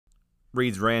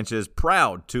Reed's Ranch is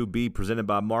proud to be presented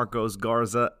by Marcos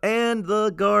Garza and the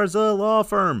Garza Law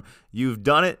Firm. You've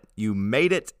done it. You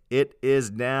made it. It is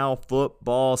now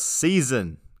football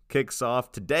season. Kicks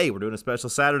off today. We're doing a special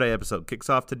Saturday episode. Kicks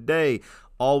off today.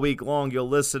 All week long, you'll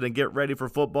listen and get ready for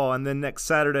football. And then next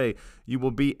Saturday, you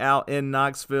will be out in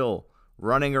Knoxville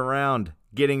running around,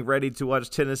 getting ready to watch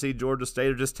Tennessee, Georgia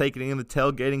State, or just taking in the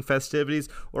tailgating festivities,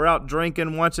 or out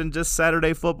drinking, watching just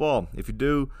Saturday football. If you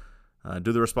do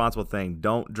the responsible thing.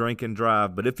 Don't drink and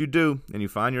drive. But if you do, and you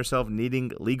find yourself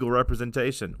needing legal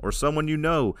representation, or someone you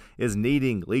know is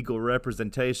needing legal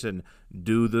representation,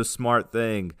 do the smart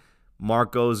thing.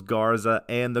 Marcos Garza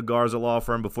and the Garza Law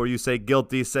Firm. Before you say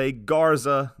guilty, say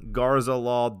Garza,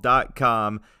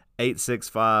 GarzaLaw.com,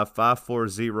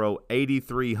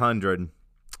 865-540-8300.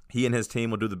 He and his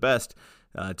team will do the best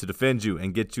to defend you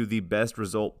and get you the best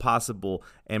result possible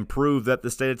and prove that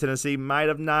the state of Tennessee might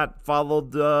have not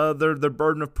followed their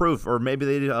burden of proof, or maybe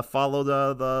they followed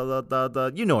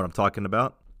the you know what I'm talking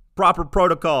about. Proper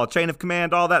protocol, chain of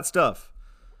command, all that stuff.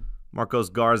 Marcos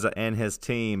Garza and his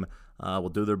team will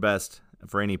do their best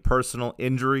for any personal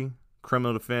injury,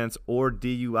 criminal defense, or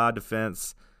DUI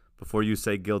defense. Before you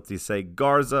say guilty, say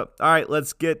Garza. All right,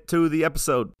 let's get to the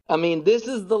episode. I mean, this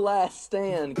is the last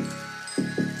stand.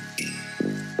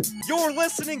 You're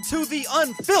listening to The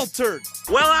Unfiltered.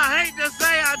 Well, I hate to say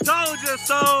I told you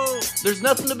so. There's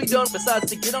nothing to be done besides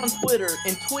to get on Twitter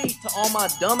and tweet to all my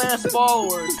dumbass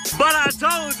followers. But I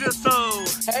told you so.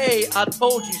 Hey, I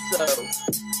told you so.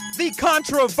 The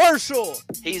Controversial.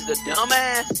 He's a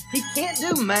dumbass. He can't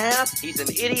do math. He's an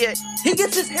idiot. He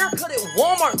gets his haircut at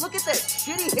Walmart. Look at that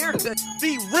shitty haircut.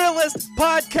 The realest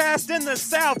podcast in the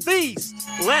Southeast.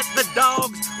 Let the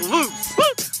dogs loose.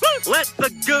 Let the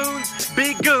goons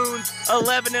be goons.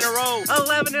 11 in a row.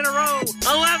 11 in a row.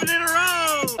 11 in a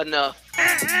row. Enough.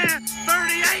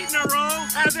 38 in a row.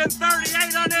 As in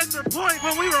 38 unanswered points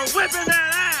when we were whipping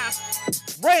that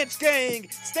ass. Ranch Gang,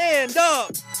 stand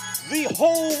up. The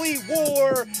holy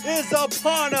war is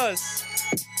upon us.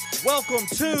 Welcome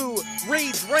to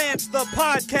Reed's Ranch, the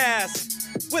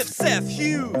podcast with Seth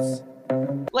Hughes.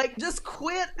 Like, just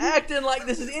quit acting like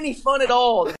this is any fun at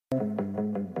all.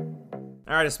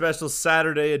 All right, a special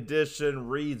Saturday edition,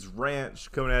 Reed's Ranch,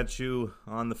 coming at you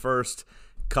on the first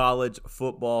college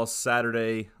football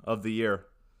Saturday of the year.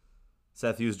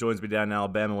 Seth Hughes joins me down in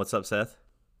Alabama. What's up, Seth?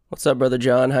 What's up, Brother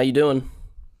John? How you doing?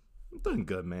 I'm doing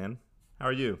good, man. How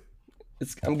are you?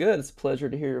 I'm good. It's a pleasure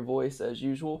to hear your voice, as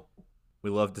usual.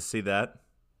 We love to see that.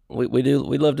 We do.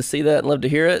 We love to see that and love to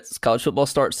hear it. College football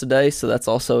starts today, so that's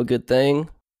also a good thing.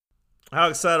 How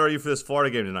excited are you for this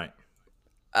Florida game tonight?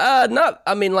 Not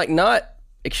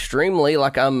extremely.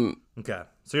 Like, I'm okay.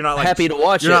 So you're not like happy to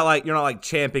watch you're it. You're not like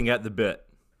champing at the bit.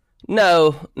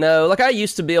 No. Like, I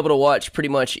used to be able to watch pretty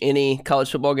much any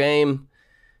college football game.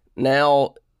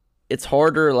 Now it's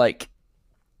harder. Like,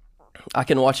 I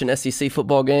can watch an SEC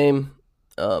football game,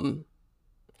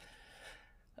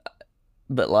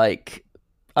 but like,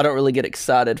 I don't really get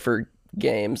excited for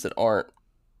games that aren't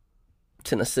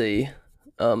Tennessee.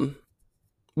 But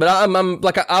I'm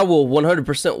like, I will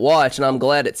 100% watch, and I'm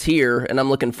glad it's here, and I'm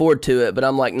looking forward to it. But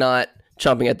I'm like not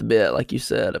chomping at the bit, like you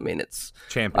said. I mean, it's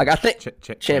champion. Like, I think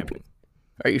champion.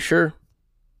 Are you sure?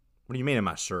 What do you mean? Am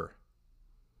I sure?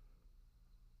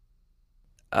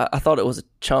 I thought it was a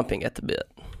chomping at the bit.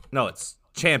 No, it's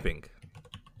champing.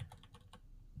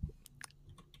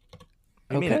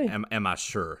 I mean, am I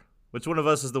sure? Which one of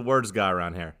us is the words guy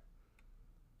around here?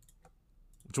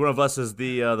 Which one of us is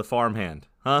the farmhand?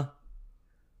 Huh?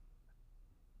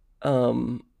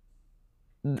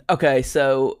 Okay,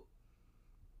 so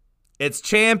it's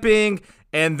champing,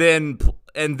 and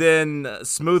then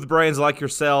smooth brains like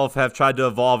yourself have tried to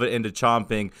evolve it into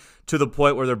chomping to the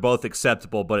point where they're both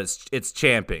acceptable, but it's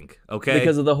champing, okay?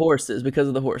 Because of the horses.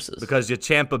 Because you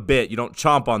champ a bit, you don't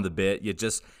chomp on the bit, you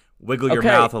just wiggle your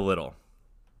mouth a little.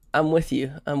 I'm with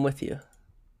you. I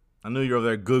knew you were over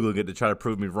there Googling it to try to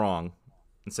prove me wrong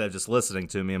instead of just listening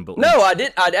to me and believing. No, I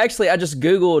did. I just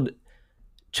Googled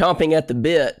chomping at the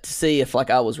bit to see if, like,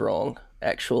 I was wrong,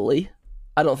 actually.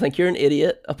 I don't think you're an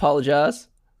idiot. Apologize.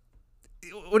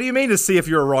 What do you mean to see if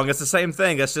you're wrong? It's the same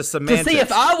thing. That's just semantics. To see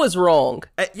if I was wrong.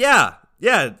 Yeah.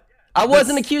 I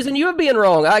wasn't accusing you of being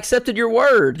wrong. I accepted your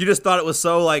word. You just thought it was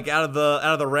so, like, out of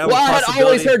the realm of possibility. Well, I had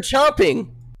always heard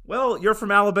chomping. Well, you're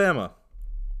from Alabama.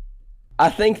 I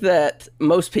think that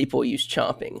most people use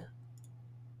chomping.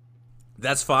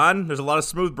 That's fine. There's a lot of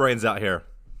smooth brains out here.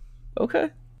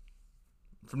 Okay.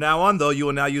 From now on, though, you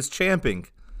will now use champing,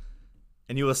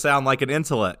 and you will sound like an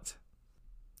intellect.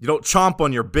 You don't chomp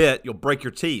on your bit, you'll break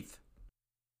your teeth.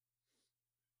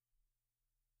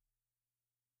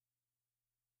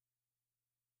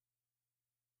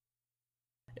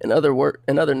 In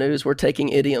other news, we're taking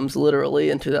idioms literally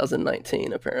in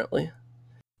 2019. Apparently.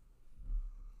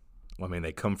 Well, I mean,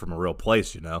 they come from a real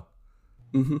place, you know.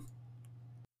 Mm-hmm.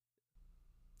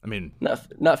 I mean,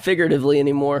 not figuratively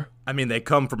anymore. I mean, they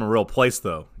come from a real place,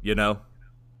 though, you know.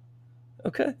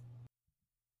 Okay.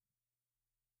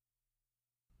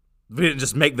 We didn't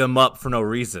just make them up for no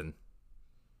reason.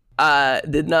 I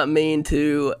did not mean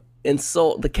to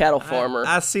insult the cattle farmer.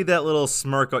 I see that little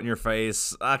smirk on your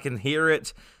face. I can hear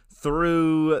it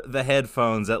through the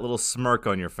headphones, that little smirk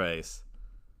on your face.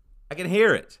 I can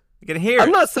hear it. I can hear it.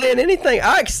 I'm not saying anything.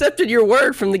 I accepted your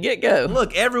word from the get-go.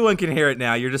 Look, everyone can hear it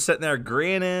now. You're just sitting there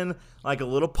grinning like a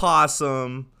little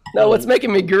possum. No, what's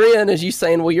making me grin is you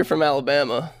saying, well, you're from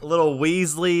Alabama. Little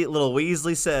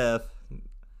Weasley Seth.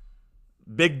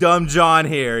 Big dumb John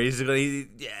here.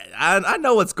 I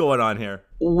know what's going on here.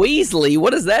 Weasley?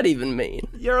 What does that even mean?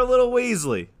 You're a little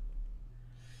Weasley.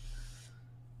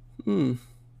 A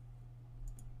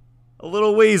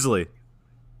little Weasley.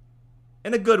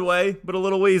 In a good way, but a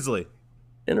little Weasley.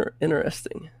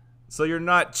 Interesting. So you're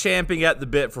not champing at the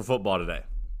bit for football today?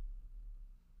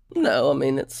 No, I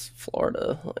mean, it's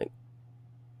Florida. Like,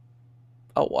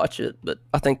 I'll watch it, but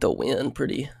I think they'll win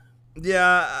pretty.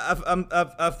 Yeah,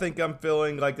 I think I'm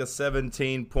feeling like a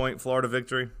 17-point Florida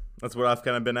victory. That's what I've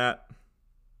kind of been at.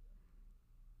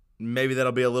 Maybe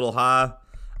that'll be a little high.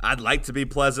 I'd like to be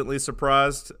pleasantly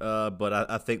surprised, but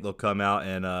I think they'll come out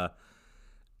and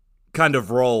kind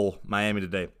of roll Miami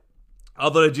today.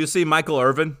 Although, did you see Michael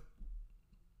Irvin?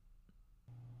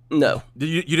 No.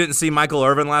 You didn't see Michael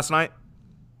Irvin last night?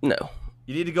 No.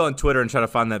 You need to go on Twitter and try to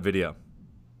find that video.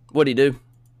 What'd he do?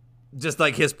 Just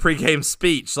like his pregame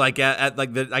speech, like at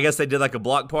like I guess they did like a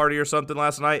block party or something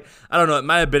last night. I don't know. It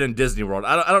might have been in Disney World.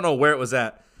 I don't know where it was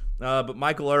at. But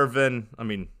Michael Irvin, I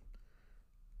mean,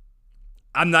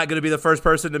 I'm not going to be the first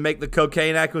person to make the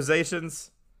cocaine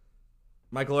accusations.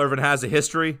 Michael Irvin has a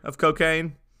history of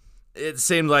cocaine. It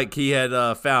seemed like he had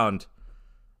found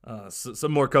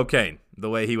some more cocaine the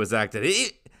way he was acting.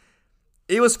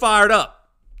 He was fired up.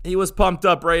 He was pumped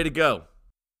up, ready to go.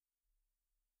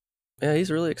 Yeah,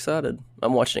 he's really excited.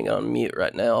 I'm watching it on mute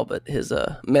right now, but his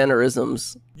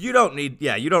mannerisms. You don't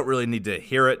really need to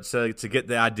hear it to get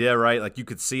the idea right. Like, you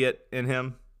could see it in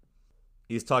him.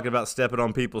 He's talking about stepping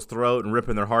on people's throat and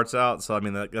ripping their hearts out. So, I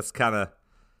mean, that's kind of,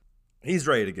 he's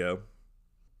ready to go.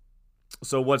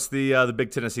 So, what's the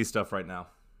big Tennessee stuff right now?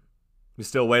 We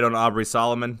still wait on Aubrey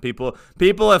Solomon. People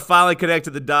have finally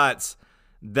connected the dots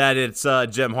that it's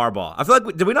Jim Harbaugh. I feel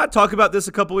like, did we not talk about this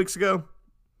a couple weeks ago?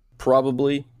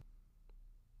 Probably.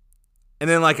 And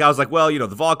then, I was like, well,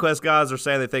 the VolQuest guys are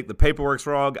saying they think the paperwork's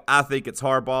wrong. I think it's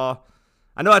Harbaugh.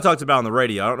 I know I talked about it on the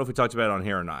radio. I don't know if we talked about it on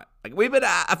here or not. I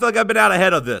feel like I've been out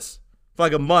ahead of this for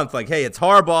like a month. Like, hey, it's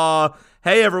Harbaugh.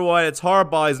 Hey, everyone, it's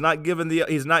Harbaugh. He's not giving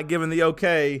the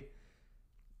okay.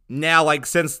 Now,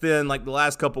 since then, the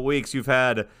last couple weeks,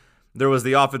 there was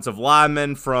the offensive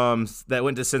lineman that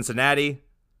went to Cincinnati. Did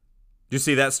you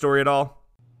see that story at all?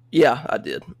 Yeah, I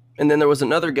did. And then there was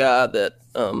another guy that...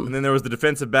 And then there was the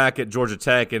defensive back at Georgia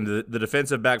Tech, and the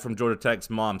defensive back from Georgia Tech's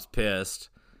mom's pissed.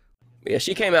 Yeah,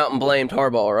 she came out and blamed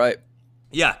Harbaugh, right?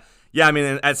 Yeah. Yeah, I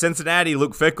mean, at Cincinnati,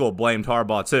 Luke Fickell blamed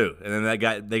Harbaugh too. And then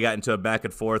they got into a back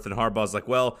and forth, and Harbaugh's like,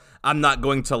 well, I'm not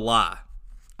going to lie.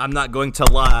 I'm not going to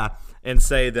lie and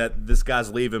say that this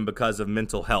guy's leaving because of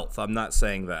mental health. I'm not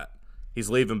saying that. He's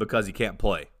leaving because he can't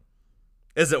play.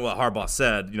 Isn't what Harbaugh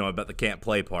said, about the can't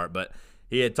play part, but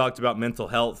he had talked about mental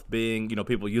health being,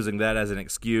 people using that as an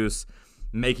excuse,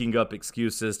 making up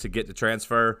excuses to get to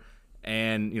transfer.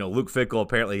 And, Luke Fickell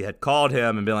apparently had called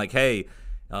him and been like, hey,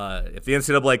 if the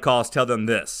NCAA calls, tell them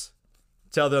this.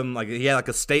 Tell them, he had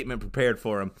a statement prepared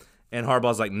for him. And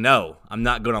Harbaugh's like, no, I'm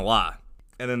not going to lie.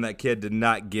 And then that kid did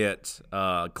not get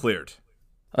cleared.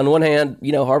 On one hand,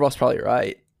 Harbaugh's probably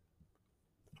right.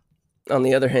 On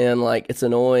the other hand, it's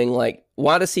annoying.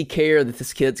 Why does he care that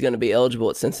this kid's going to be eligible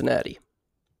at Cincinnati?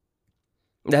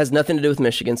 That has nothing to do with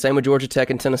Michigan. Same with Georgia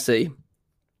Tech and Tennessee.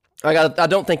 I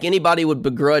don't think anybody would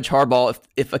begrudge Harbaugh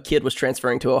if a kid was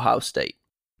transferring to Ohio State.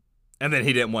 And then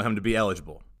he didn't want him to be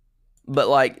eligible.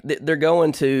 But, they're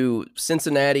going to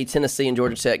Cincinnati, Tennessee, and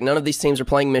Georgia Tech. None of these teams are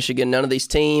playing Michigan. None of these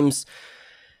teams,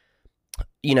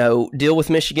 deal with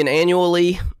Michigan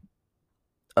annually.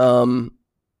 The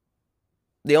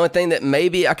only thing that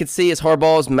maybe I could see is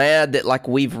Harbaugh's mad that,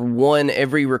 we've won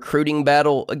every recruiting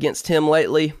battle against him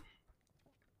lately.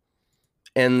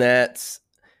 And that's,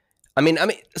 I mean,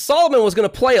 Solomon was going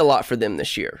to play a lot for them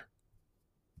this year.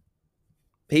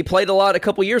 He played a lot a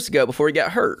couple years ago before he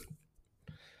got hurt.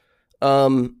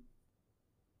 I'm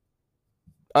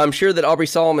sure that Aubrey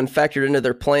Solomon factored into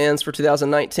their plans for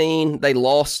 2019. They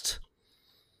lost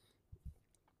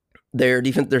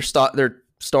Their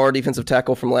star defensive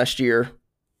tackle from last year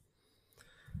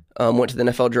went to the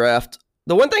NFL draft.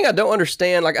 The one thing I don't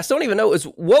understand, like I still don't even know, is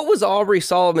what was Aubrey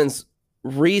Solomon's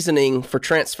reasoning for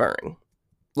transferring?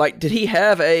 Like, did he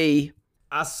have I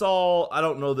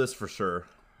don't know this for sure,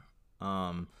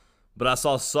 but I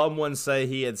saw someone say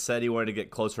he had said he wanted to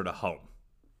get closer to home.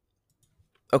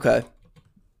 Okay.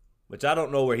 Which I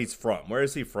don't know where he's from. Where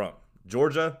is he from?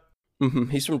 Georgia? Mm-hmm.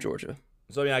 He's from Georgia.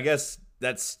 So, I mean, I guess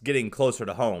that's getting closer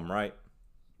to home, right?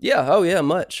 Yeah. Oh, yeah,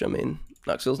 much. I mean,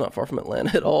 Knoxville's not far from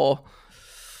Atlanta at all.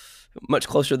 Much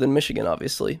closer than Michigan,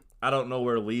 obviously. I don't know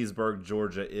where Leesburg,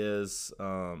 Georgia is.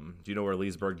 Do you know where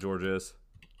Leesburg, Georgia is?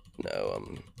 No,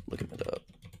 I'm looking it up.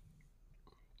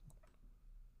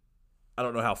 I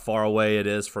don't know how far away it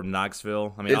is from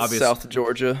Knoxville. I mean, It's South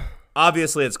Georgia.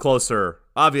 Obviously, it's closer.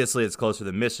 Obviously, it's closer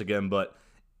than Michigan, but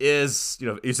you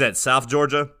said South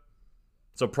Georgia?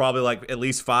 So probably like at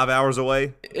least 5 hours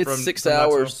away? It's 6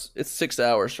 hours. It's 6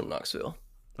 hours from Knoxville.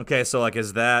 Okay, so like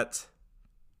is that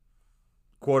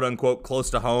quote unquote close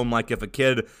to home? Like if a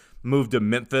kid moved to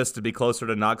Memphis to be closer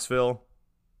to Knoxville,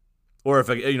 or if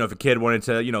a kid wanted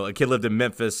to, a kid lived in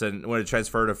Memphis and wanted to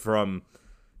transfer from,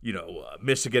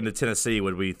 Michigan to Tennessee,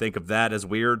 would we think of that as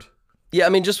weird? Yeah, I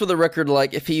mean, just for the record,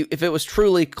 like if it was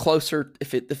truly closer,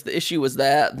 if the issue was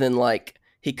that, then like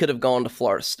he could have gone to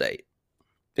Florida State.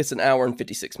 It's an hour and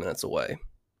 56 minutes away.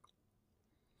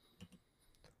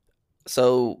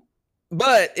 So,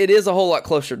 but it is a whole lot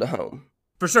closer to home.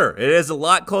 For sure. It is a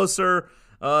lot closer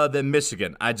than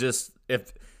Michigan.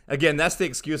 Again, that's the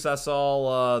excuse I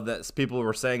saw that people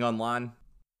were saying online.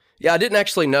 Yeah, I didn't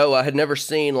actually know. I had never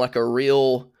seen like a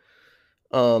real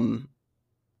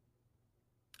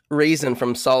reason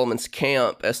from Solomon's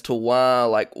camp as to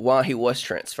why he was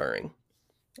transferring.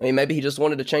 I mean, maybe he just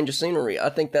wanted to change the scenery. I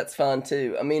think that's fine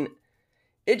too. I mean,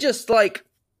 it just like,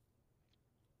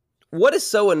 what is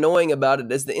so annoying about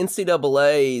it is the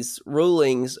NCAA's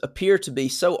rulings appear to be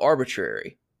so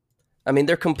arbitrary. I mean,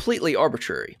 they're completely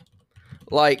arbitrary.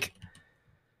 Like,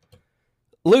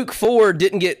 Luke Ford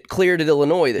didn't get cleared at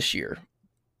Illinois this year.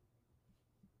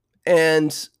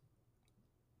 And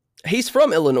he's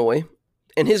from Illinois,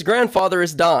 and his grandfather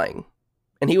is dying.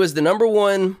 And he was the number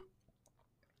 1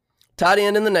 tight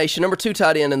end in the nation, number 2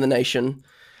 tight end in the nation,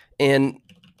 and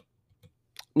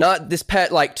not this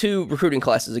like 2 recruiting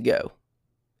classes ago.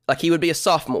 Like he would be a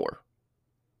sophomore.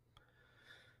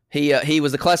 He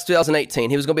was the class of 2018.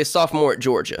 He was going to be a sophomore at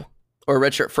Georgia, or a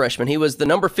redshirt freshman. He was the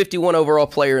number 51 overall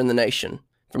player in the nation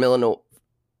from Illinois.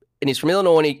 And he's from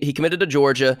Illinois, and he committed to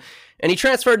Georgia, and he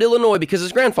transferred to Illinois because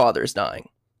his grandfather is dying.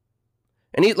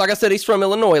 And he, like I said, he's from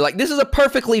Illinois. Like, this is a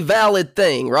perfectly valid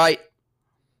thing, right?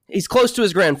 He's close to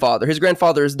his grandfather. His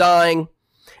grandfather is dying,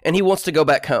 and he wants to go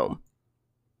back home.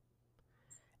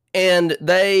 And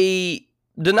they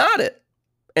denied it.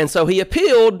 And so he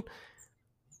appealed,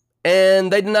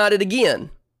 and they denied it again.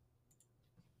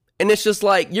 And it's just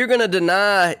like, you're going to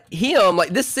deny him.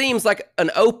 Like, this seems like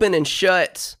an open and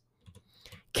shut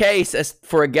case as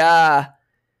for a guy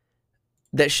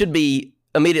that should be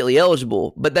immediately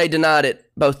eligible, but they denied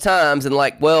it both times. And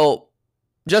like, well,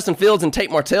 Justin Fields and Tate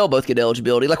Martell both get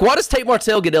eligibility. Like, why does Tate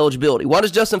Martell get eligibility? Why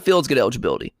does Justin Fields get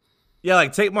eligibility? Yeah,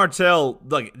 like Tate Martell,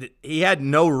 like he had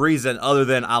no reason other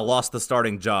than I lost the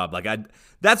starting job. Like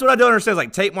that's what I don't understand. Is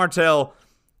like Tate Martell,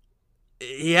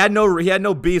 he had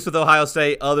no beef with Ohio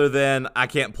State other than I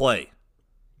can't play.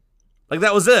 Like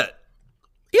that was it.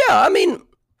 Yeah, I mean,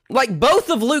 like both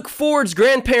of Luke Ford's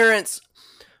grandparents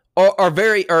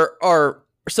are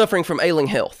suffering from ailing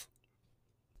health.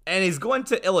 And he's going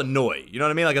to Illinois. You know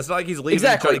what I mean? Like, it's not like he's leaving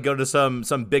Exactly. to try to go to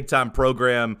some big-time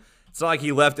program. It's not like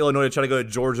he left Illinois to try to go to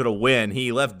Georgia to win.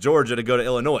 He left Georgia to go to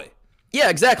Illinois. Yeah,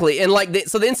 exactly. And like,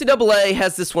 so the NCAA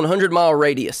has this 100-mile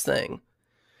radius thing.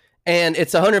 And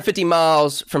it's 150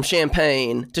 miles from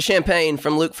Champaign to Champaign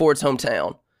from Luke Ford's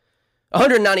hometown.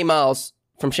 190 miles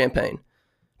from Champaign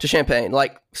to Champaign.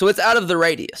 Like, so it's out of the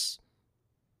radius.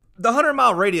 The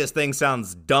 100-mile radius thing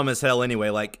sounds dumb as hell anyway.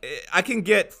 Like, I can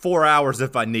get 4 hours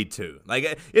if I need to.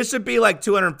 Like, it should be like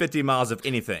 250 miles if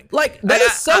anything. Like, that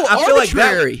is so I feel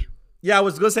arbitrary. Like yeah, I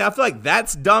was going to say, I feel like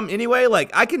that's dumb anyway. Like,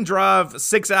 I can drive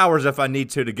 6 hours if I need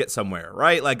to get somewhere,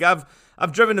 right? Like, I've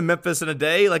driven to Memphis in a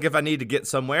day, like, if I need to get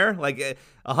somewhere. Like,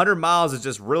 100 miles is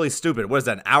just really stupid. What is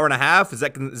that, an hour and a half? Is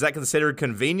that considered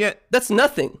convenient? That's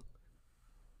nothing.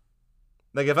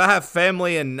 Like, if I have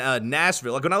family in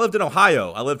Nashville, like when I lived in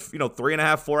Ohio, I lived,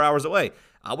 3.5, 4 hours away.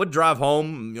 I would drive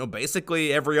home,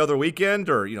 basically every other weekend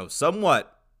or,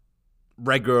 somewhat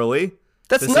regularly.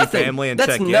 That's to nothing. See family and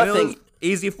That's check nothing. in. It was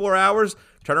easy 4 hours,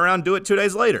 turn around, do it 2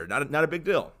 days later. Not a big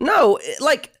deal. No,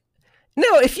 like,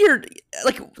 no, if you're,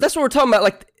 like, that's what we're talking about.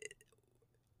 Like,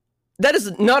 that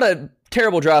is not a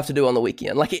terrible drive to do on the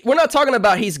weekend. Like, we're not talking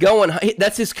about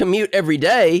that's his commute every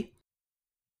day.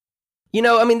 You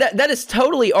know, I mean, that is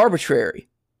totally arbitrary.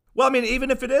 Well, I mean,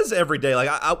 even if it is every day,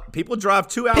 like people drive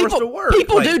 2 hours to work.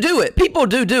 People do it. People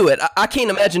do it. I can't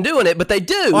imagine doing it, but they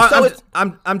do. Well, so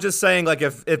I'm just saying, like,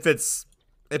 if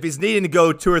he's needing to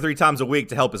go 2 or 3 times a week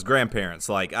to help his grandparents,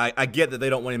 like, I get that they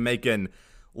don't want him making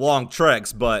long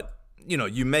treks, but you know,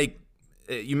 you make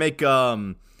I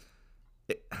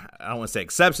don't want to say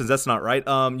exceptions. That's not right.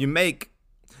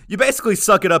 You basically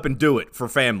suck it up and do it for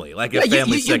family. Like, if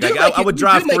family's sick, I would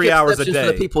drive 3 hours a day.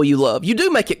 For the people you love. You do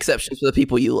make exceptions for the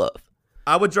people you love.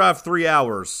 I would drive 3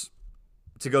 hours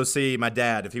to go see my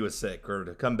dad if he was sick, or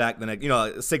to come back the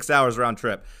next, 6 hours round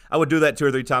trip. I would do that 2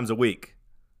 or 3 times a week,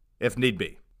 if need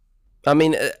be. I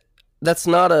mean, it's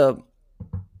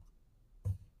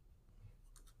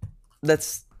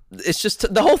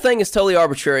just, the whole thing is totally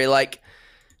arbitrary. Like,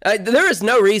 there is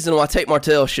no reason why Tate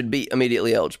Martell should be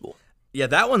immediately eligible. Yeah,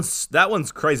 that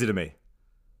one's crazy to me.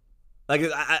 Like,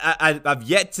 I've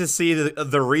yet to see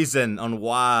the reason on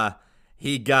why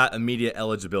he got immediate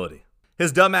eligibility.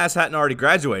 His dumbass hadn't already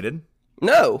graduated.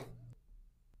 No.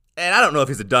 And I don't know if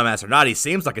he's a dumbass or not. He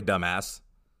seems like a dumbass,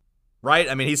 right?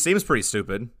 I mean, he seems pretty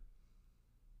stupid.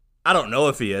 I don't know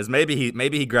if he is. Maybe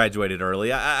he graduated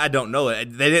early. I don't know.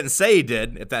 They didn't say he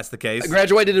did, if that's the case. I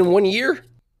graduated in 1 year?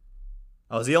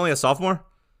 Oh, is he only a sophomore?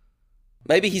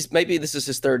 Maybe this is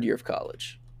his 3rd year of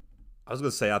college. I was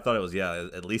going to say, I thought it was,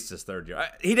 at least his 3rd year.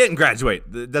 He didn't graduate.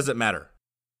 It doesn't matter.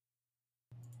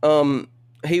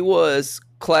 He was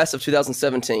class of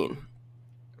 2017.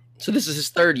 So this is his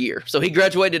 3rd year. So he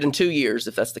graduated in 2 years,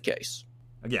 if that's the case.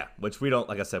 Yeah, which we don't,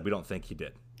 like I said, we don't think he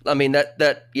did. I mean,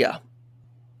 yeah.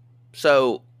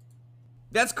 So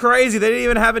that's crazy. They didn't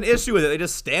even have an issue with it. They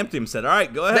just stamped him, said, all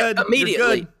right, go ahead.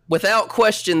 Immediately, without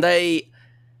question,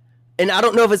 and I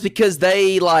don't know if it's because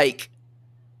they, like,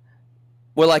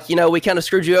 were like, we kind of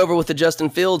screwed you over with the Justin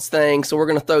Fields thing, so we're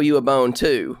going to throw you a bone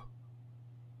too.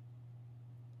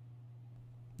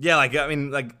 Yeah, like, I mean,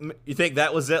 like, you think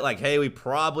that was it? Like, hey, we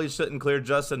probably shouldn't clear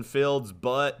Justin Fields,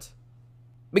 but...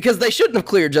 Because they shouldn't have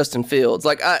cleared Justin Fields.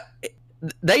 Like,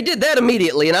 they did that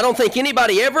immediately, and I don't think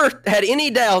anybody ever had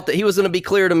any doubt that he was going to be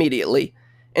cleared immediately.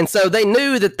 And so they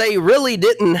knew that they really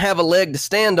didn't have a leg to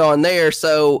stand on there,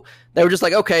 so they were just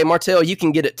like, okay, Martell, you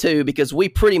can get it too, because we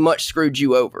pretty much screwed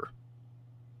you over.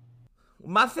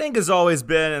 My thing has always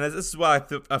been, and this is why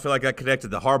I feel like I connected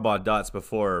the Harbaugh dots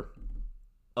before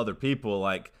other people,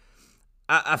 like,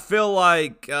 I feel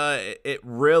like it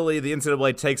really, the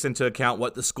NCAA takes into account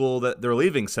what the school that they're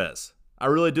leaving says. I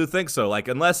really do think so. Like,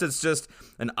 unless it's just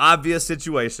an obvious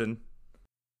situation.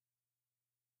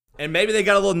 And maybe they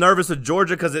got a little nervous with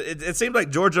Georgia because it seemed like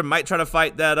Georgia might try to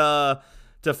fight that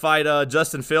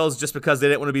Justin Fields just because they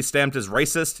didn't want to be stamped as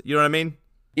racist. You know what I mean?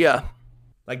 Yeah.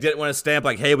 Like, didn't want to stamp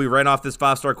like, hey, we ran off this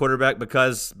 5-star quarterback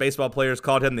because baseball players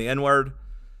called him the N-word.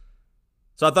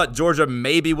 So I thought Georgia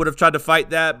maybe would have tried to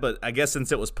fight that, but I guess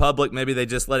since it was public, maybe they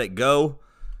just let it go.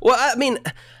 Well, I mean,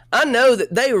 I know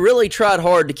that they really tried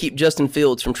hard to keep Justin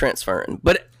Fields from transferring,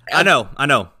 but I know.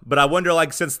 But I wonder,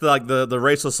 like, since the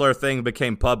racial slur thing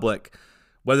became public,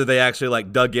 whether they actually,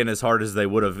 like, dug in as hard as they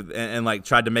would have and like,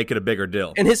 tried to make it a bigger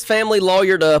deal. And his family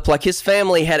lawyered up. Like, his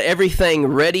family had everything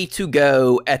ready to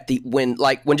go when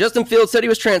Justin Fields said he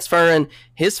was transferring,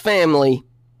 his family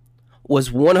was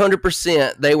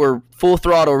 100%. They were full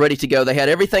throttle, ready to go. They had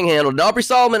everything handled. And Aubrey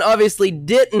Solomon obviously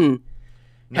didn't.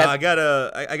 No, I got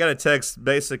a text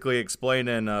basically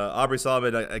explaining Aubrey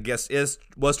Solomon, I guess,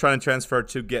 was trying to transfer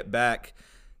to get back,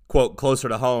 quote, closer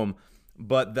to home,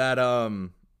 but that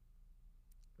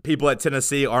people at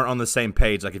Tennessee aren't on the same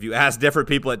page. Like, if you ask different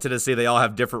people at Tennessee, they all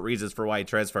have different reasons for why he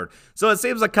transferred. So it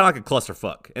seems like kind of like a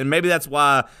clusterfuck, and maybe that's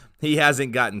why he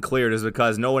hasn't gotten cleared, is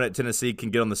because no one at Tennessee can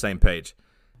get on the same page.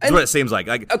 That's what it seems like.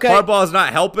 Like, okay. Harbaugh is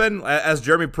not helping, as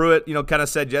Jeremy Pruitt, kind of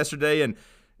said yesterday, and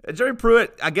Jeremy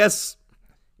Pruitt, I guess,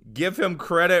 give him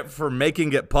credit for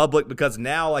making it public, because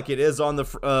now, like, it is on the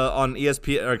on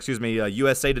ESPN, or excuse me,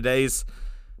 USA Today's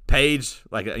page.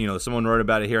 Like, someone wrote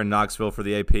about it here in Knoxville for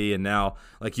the AP, and now,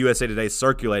 like, USA Today's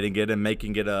circulating it and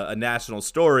making it a national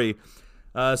story.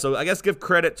 So I guess give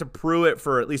credit to Pruitt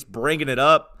for at least bringing it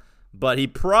up, but he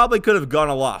probably could have gone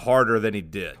a lot harder than he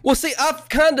did. Well, see,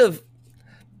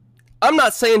 I'm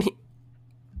not saying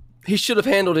he should have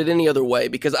handled it any other way,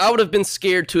 because I would have been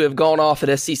scared to have gone off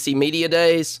at SEC Media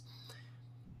Days,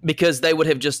 because they would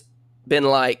have just been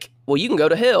like, well, you can go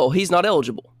to hell. He's not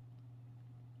eligible.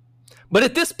 But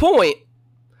at this point,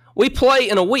 we play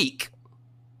in a week.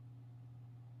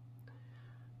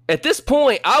 At this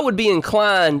point, I would be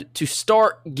inclined to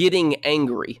start getting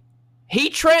angry. He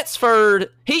transferred,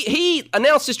 he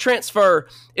announced his transfer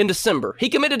in December. He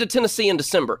committed to Tennessee in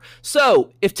December.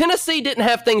 So, if Tennessee didn't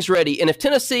have things ready, and if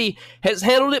Tennessee has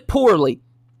handled it poorly,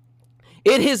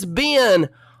 it has been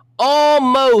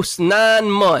almost 9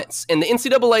 months, and the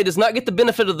NCAA does not get the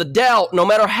benefit of the doubt no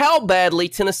matter how badly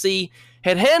Tennessee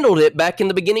had handled it back in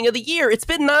the beginning of the year. It's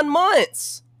been 9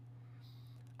 months.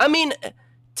 I mean,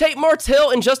 Tate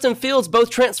Martell and Justin Fields both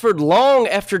transferred long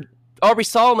after Aubrey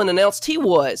Solomon announced he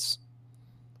was.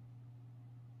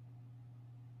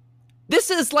 This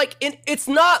is like, it's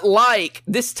not like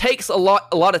this takes a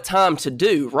lot of time to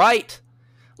do, right?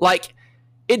 Like,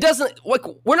 it doesn't, like,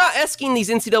 we're not asking these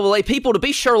NCAA people to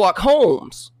be Sherlock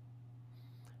Holmes.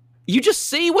 You just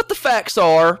see what the facts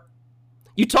are,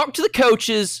 you talk to the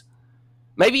coaches,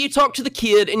 maybe you talk to the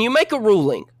kid, and you make a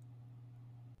ruling.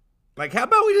 Like, how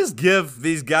about we just give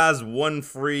these guys one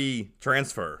free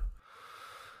transfer?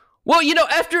 Well, you know,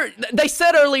 after they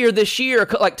said earlier this year,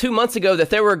 like 2 months ago,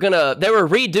 that they were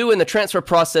redoing the transfer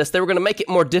process. They were going to make it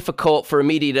more difficult for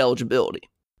immediate eligibility.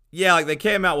 Yeah, like they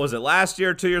came out, was it last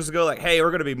year, 2 years ago? Like, hey,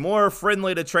 we're going to be more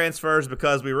friendly to transfers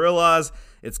because we realize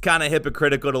it's kind of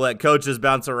hypocritical to let coaches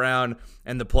bounce around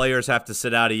and the players have to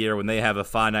sit out a year when they have a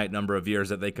finite number of years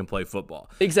that they can play football.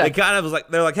 Exactly. They kind of was like,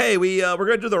 they're like, hey, we're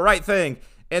going to do the right thing.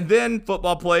 And then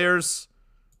football players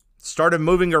started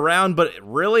moving around, but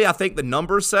really, I think the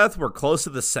numbers, Seth, were close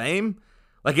to the same.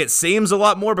 Like, it seems a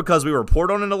lot more because we report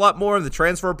on it a lot more, and the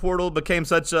transfer portal became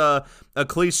such a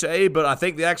cliche, but I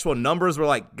think the actual numbers were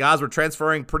like guys were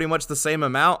transferring pretty much the same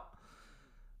amount.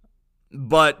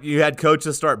 But you had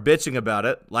coaches start bitching about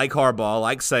it, like Harbaugh,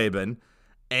 like Saban,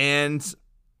 and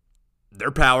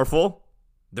they're powerful.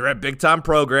 They're at big-time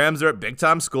programs. They're at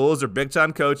big-time schools. They're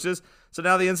big-time coaches. So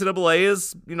now the NCAA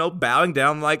is, bowing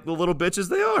down like the little bitches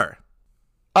they are.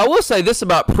 I will say this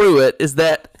about Pruitt is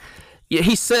that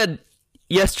he said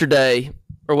yesterday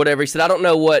or whatever, he said, I don't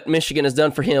know what Michigan has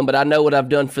done for him, but I know what I've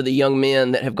done for the young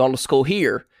men that have gone to school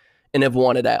here and have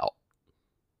wanted out.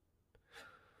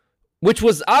 Which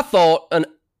was, I thought, an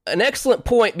excellent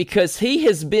point because he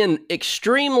has been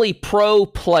extremely pro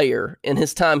player in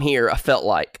his time here, I felt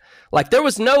like. Like, there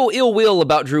was no ill will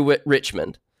about Drew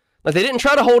Richmond. Like, they didn't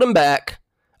try to hold him back.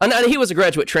 I know he was a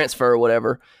graduate transfer or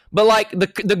whatever. But, like,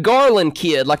 the Garland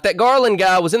kid, like that Garland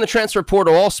guy was in the transfer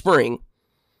portal all spring,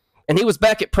 and he was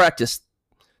back at practice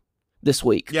this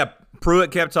week. Yeah, Pruitt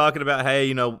kept talking about,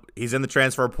 hey, he's in the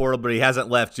transfer portal, but he hasn't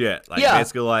left yet. Like, yeah.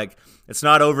 Basically, like, it's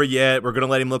not over yet. We're going to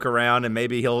let him look around, and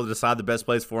maybe he'll decide the best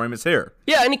place for him is here.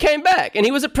 Yeah, and he came back, and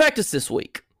he was at practice this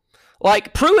week.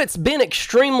 Like, Pruitt's been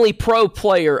extremely pro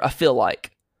player, I feel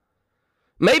like.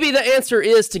 Maybe the answer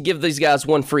is to give these guys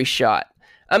one free shot.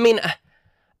 I mean,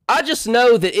 I just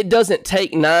know that it doesn't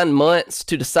take 9 months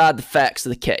to decide the facts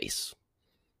of the case.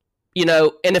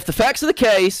 And if the facts of the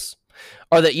case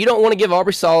are that you don't want to give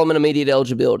Aubrey Solomon immediate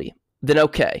eligibility, then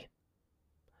okay.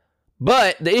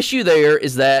 But the issue there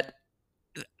is that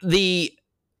the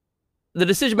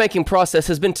decision-making process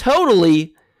has been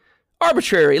totally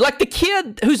arbitrary. Like the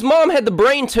kid whose mom had the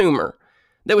brain tumor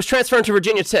that was transferred to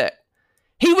Virginia Tech.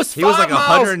 He was like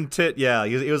 110. Yeah,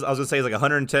 he was. I was gonna say he's like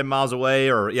 110 miles away,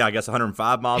 or I guess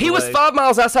 105 miles. He away. was 5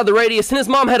 miles outside the radius, and his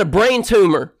mom had a brain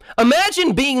tumor.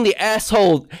 Imagine being the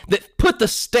asshole that put the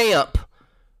stamp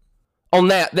on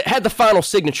that had the final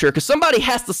signature, because somebody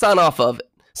has to sign off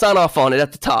on it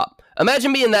at the top.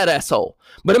 Imagine being that asshole.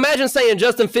 But imagine saying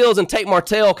Justin Fields and Tate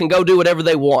Martell can go do whatever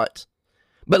they want,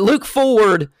 but Luke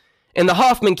Ford and the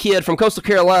Hoffman kid from Coastal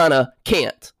Carolina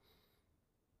can't.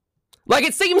 Like,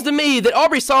 it seems to me that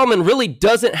Aubrey Solomon really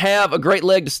doesn't have a great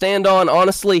leg to stand on,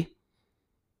 honestly.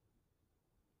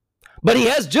 But he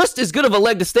has just as good of a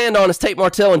leg to stand on as Tate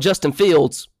Martell and Justin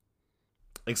Fields.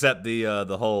 Except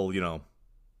the whole,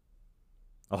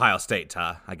 Ohio State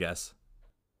tie, I guess.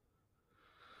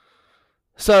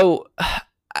 So,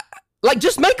 like,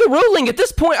 just make a ruling at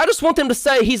this point. I just want them to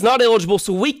say he's not eligible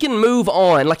so we can move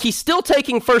on. Like, he's still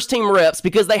taking first-team reps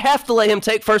because they have to let him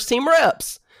take first-team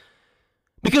reps.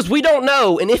 Because we don't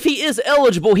know, and if he is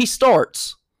eligible, he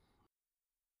starts.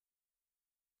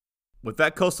 With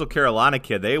that Coastal Carolina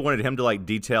kid, they wanted him to, like,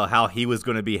 detail how he was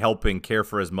going to be helping care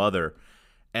for his mother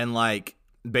and, like,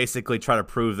 basically try to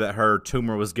prove that her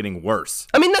tumor was getting worse.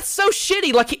 I mean, that's so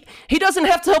shitty. Like, he doesn't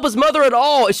have to help his mother at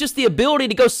all. It's just the ability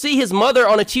to go see his mother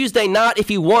on a Tuesday night if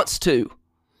he wants to.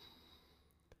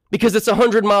 Because it's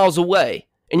 100 miles away,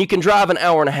 and you can drive an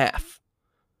hour and a half.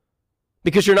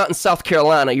 Because you're not in South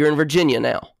Carolina, you're in Virginia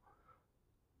now.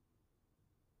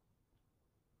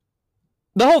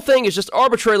 The whole thing is just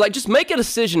arbitrary. Like, just make a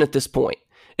decision at this point.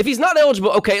 If he's not eligible,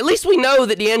 okay, at least we know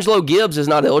that D'Angelo Gibbs is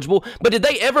not eligible, but did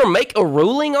they ever make a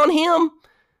ruling on him?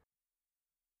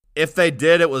 if they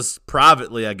did, it was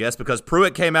privately, I guess, because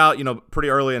Pruitt came out, pretty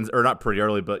early, or not pretty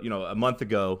early, but, a month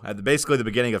ago, at basically the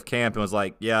beginning of camp, and was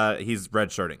like, yeah, he's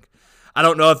redshirting. I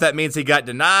don't know if that means he got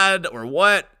denied or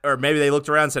what, or maybe they looked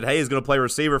around and said, hey, he's going to play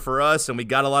receiver for us, and we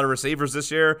got a lot of receivers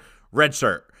this year,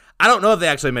 redshirt. I don't know if they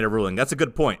actually made a ruling. That's a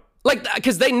good point. Like,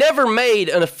 because they never made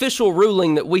an official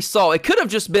ruling that we saw. It could have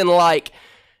just been like,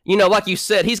 like you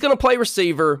said, he's going to play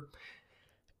receiver,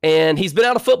 and he's been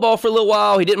out of football for a little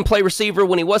while. He didn't play receiver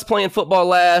when he was playing football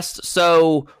last,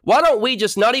 so why don't we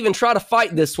just not even try to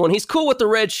fight this one? He's cool with the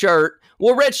red shirt.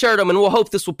 We'll red shirt him, and we'll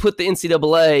hope this will put the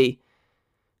NCAA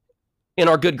in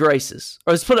our good graces,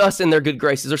 or let's put us in their good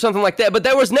graces, or something like that. But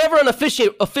there was never an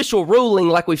official ruling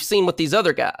like we've seen with these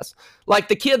other guys. Like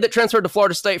the kid that transferred to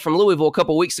Florida State from Louisville a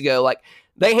couple weeks ago, like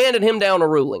they handed him down a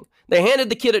ruling. They handed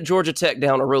the kid at Georgia Tech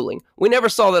down a ruling. We never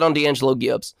saw that on D'Angelo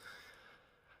Gibbs.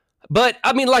 But,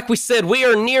 I mean, like we said, we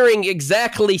are nearing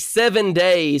exactly 7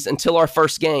 days until our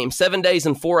first game. 7 days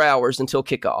and 4 hours until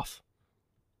kickoff.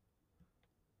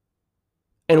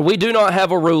 And we do not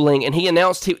have a ruling, and he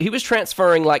announced he was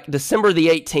transferring like December the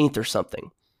 18th or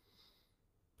something.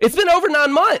 It's been over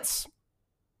 9 months.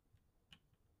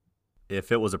 If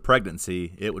it was a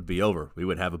pregnancy, it would be over. We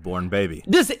would have a born baby.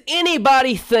 Does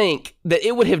anybody think that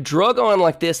it would have drug on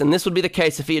like this, and this would be the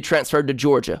case if he had transferred to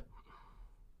Georgia?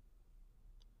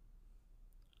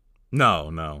 No.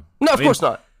 No, of course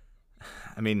not.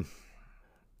 I mean,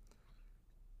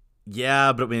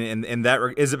 yeah, but I mean, in that,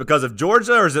 is it because of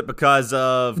Georgia or is it because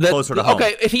of closer to home?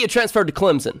 Okay, if he had transferred to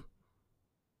Clemson.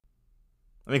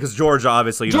 I mean, because Georgia,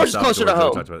 obviously, Georgia's closer to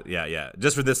home. Yeah.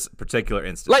 Just for this particular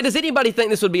instance. Like, does anybody think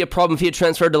this would be a problem if he had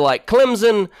transferred to like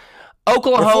Clemson,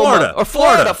 Oklahoma, or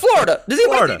Florida? Does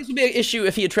anybody think this would be an issue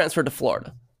if he had transferred to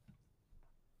Florida?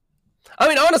 I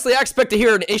mean, honestly, I expect to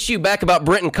hear an issue back about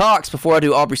Brenton Cox before I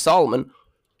do Aubrey Solomon.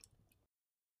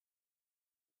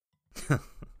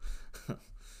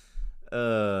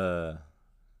 So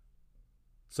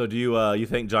do you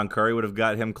think John Curry would have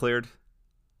got him cleared?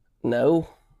 No.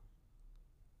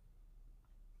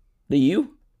 Do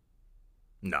you?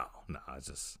 No. I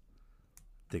just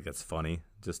think that's funny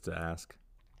just to ask.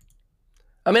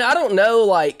 I mean, I don't know,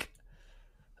 like,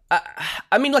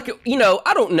 I mean, like,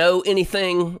 I don't know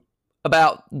anything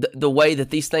about the way that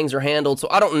these things are handled. So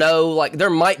I don't know, like, there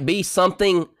might be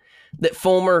something that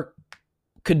Fulmer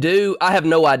could do. I have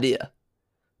no idea.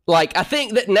 Like, I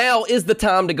think that now is the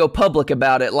time to go public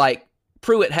about it. Like,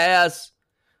 Pruitt has.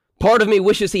 Part of me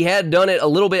wishes he had done it a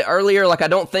little bit earlier. Like, I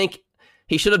don't think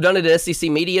he should have done it at SEC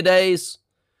Media Days.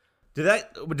 Did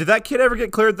that kid ever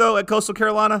get cleared, though, at Coastal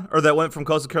Carolina? Or that went from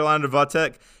Coastal Carolina to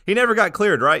Va-Tech? He never got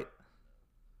cleared, right?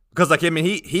 Because, like, I mean,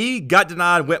 he got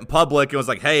denied, went public, and was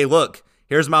like, hey, look,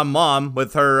 here's my mom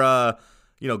with her,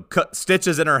 cut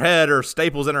stitches in her head or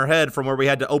staples in her head from where we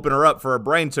had to open her up for a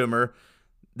brain tumor.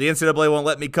 The NCAA won't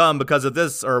let me come because of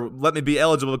this, or let me be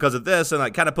eligible because of this, and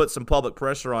like kind of put some public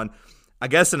pressure on. I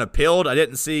guess and appealed. I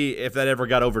didn't see if that ever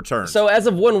got overturned. So as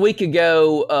of 1 week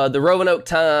ago, the Roanoke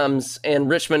Times and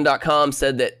Richmond.com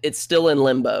said that it's still in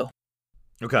limbo.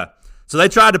 Okay. So they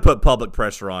tried to put public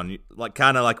pressure on, like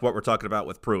kind of like what we're talking about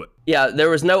with Pruitt. Yeah, there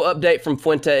was no update from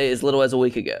Fuente as little as a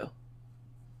week ago.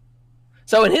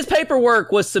 So and his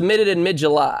paperwork was submitted in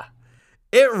mid-July.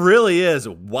 It really is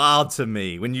wild to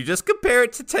me when you just compare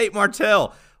it to Tate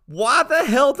Martell. Why the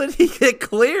hell did he get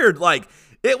cleared? Like,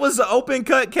 it was an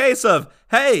open-cut case of,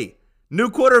 hey, new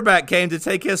quarterback came to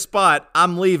take his spot.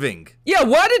 I'm leaving. Yeah,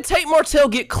 why did Tate Martell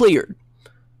get cleared?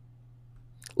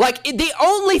 Like, the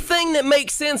only thing that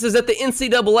makes sense is that the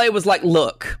NCAA was like,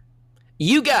 look,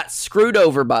 you got screwed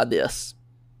over by this.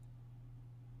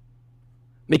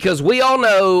 Because we all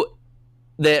know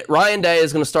that Ryan Day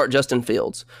is going to start Justin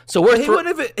Fields. So he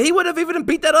would have even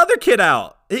beat that other kid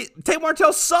out. Tate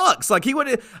Martell sucks. Like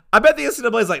I bet the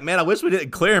NCAA is like, man, I wish we didn't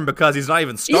clear him because he's not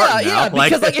even starting now. Yeah,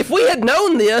 because like if we had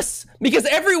known this, because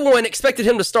everyone expected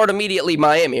him to start immediately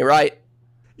Miami, right?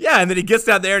 Yeah, and then he gets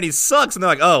down there and he sucks, and they're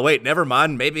like, oh, wait, never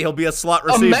mind. Maybe he'll be a slot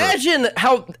receiver. Imagine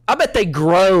I bet they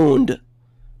groaned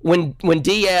when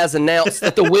Diaz announced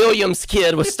that the Williams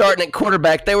kid was starting at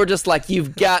quarterback. They were just like,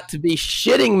 you've got to be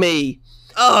shitting me.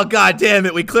 Oh, God damn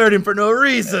it. We cleared him for no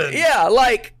reason. Yeah,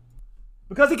 like.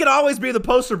 Because he can always be the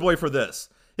poster boy for this.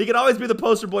 He can always be the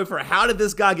poster boy for how did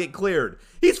this guy get cleared?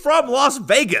 He's from Las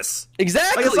Vegas.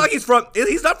 Exactly. Like it's like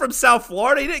he's not from South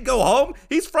Florida. He didn't go home.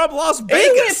 He's from Las Vegas.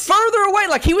 And he went further away.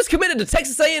 Like he was committed to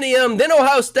Texas A&M, then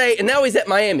Ohio State, and now he's at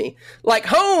Miami. Like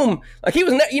home, like he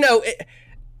was,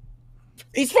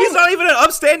 he's not even an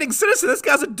upstanding citizen. This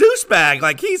guy's a douchebag.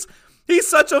 Like he's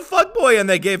such a fuckboy, and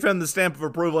they gave him the stamp of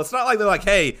approval. It's not like they're like,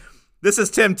 hey, this is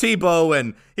Tim Tebow,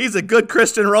 and he's a good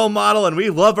Christian role model, and we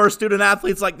love our student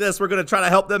athletes like this. We're going to try to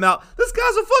help them out. This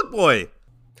guy's a fuckboy.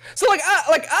 So,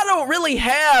 I don't really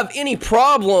have any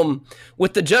problem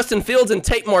with the Justin Fields and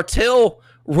Tate Martell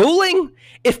ruling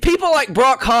if people like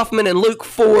Brock Hoffman and Luke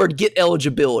Ford get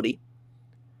eligibility.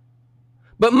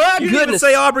 But my You goodness, didn't even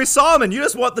say Aubrey Solomon. You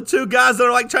just want the two guys that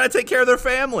are like trying to take care of their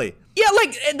family. yeah,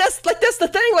 that's the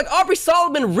thing. Like, Aubrey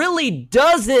Solomon really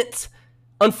doesn't,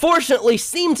 unfortunately,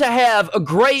 seem to have a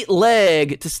great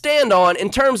leg to stand on in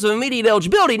terms of immediate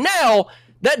eligibility. Now,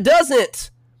 that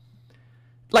doesn't,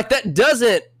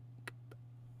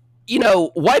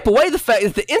 wipe away the fact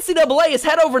that the NCAA has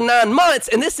had over 9 months,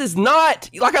 and this is not,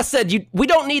 like I said, we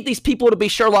don't need these people to be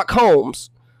Sherlock Holmes,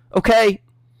 okay?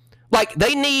 Like,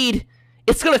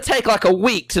 it's going to take like a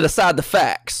week to decide the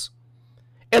facts.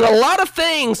 And a lot of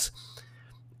things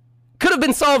could have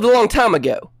been solved a long time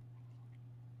ago.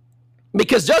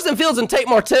 Because Justin Fields and Tate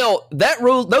Martell,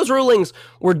 those rulings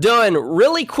were done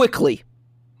really quickly.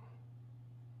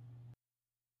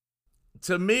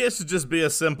 To me, it should just be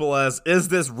as simple as, is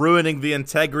this ruining the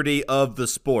integrity of the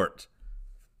sport?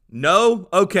 No?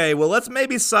 Okay, well, let's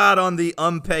maybe side on the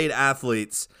unpaid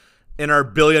athletes in our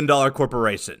billion-dollar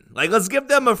corporation. Like, let's give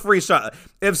them a free shot.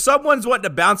 If someone's wanting to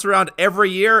bounce around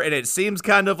every year and it seems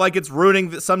kind of like it's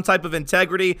ruining some type of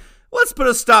integrity, let's put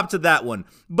a stop to that one.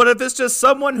 But if it's just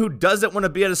someone who doesn't want to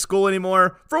be at a school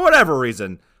anymore, for whatever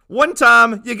reason, one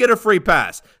time, you get a free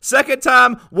pass. Second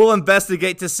time, we'll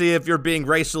investigate to see if you're being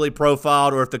racially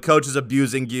profiled or if the coach is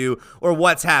abusing you or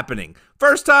what's happening.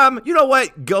 First time, you know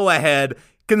what? Go ahead.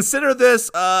 Consider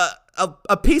this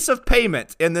a piece of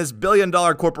payment in this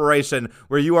billion-dollar corporation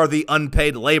where you are the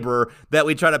unpaid laborer that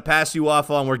we try to pass you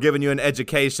off on. We're giving you an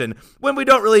education when we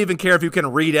don't really even care if you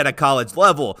can read at a college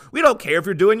level. We don't care if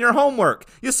you're doing your homework.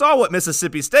 You saw what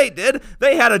Mississippi State did.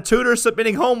 They had a tutor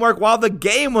submitting homework while the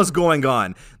game was going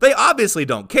on. They obviously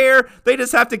don't care. They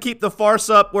just have to keep the farce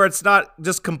up where it's not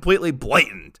just completely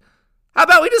blatant. How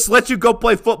about we just let you go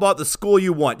play football at the school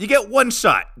you want? You get one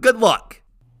shot. Good luck.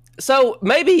 So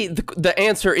maybe the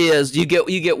answer is you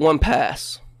get one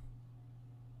pass.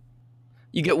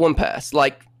 You get one pass.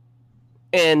 Like,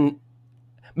 and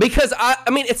because I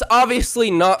mean, it's obviously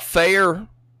not fair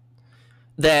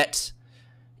that,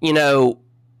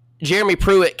 Jeremy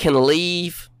Pruitt can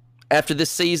leave after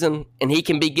this season and he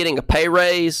can be getting a pay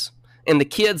raise, and the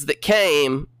kids that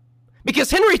came, because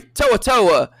Henry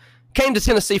To'oTo'o came to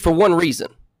Tennessee for one reason.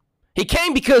 He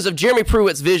came because of Jeremy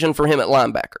Pruitt's vision for him at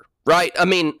linebacker. Right? I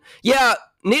mean, yeah,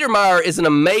 Niedermeyer is an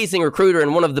amazing recruiter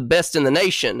and one of the best in the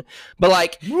nation. But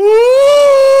if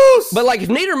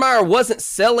Niedermeyer wasn't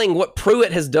selling what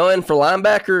Pruitt has done for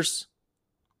linebackers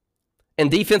and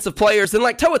defensive players, then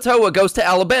To'oTo'o goes to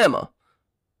Alabama.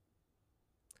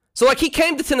 So he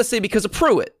came to Tennessee because of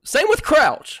Pruitt. Same with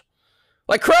Crouch.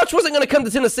 Crouch wasn't going to come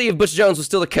to Tennessee if Butch Jones was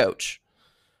still the coach,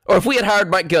 or if we had hired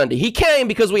Mike Gundy. He came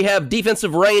because we have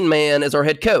defensive Rain Man as our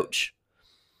head coach.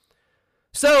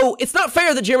 So it's not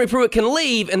fair that Jeremy Pruitt can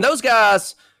leave and those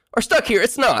guys are stuck here.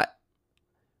 It's not.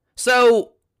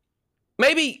 So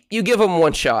maybe you give them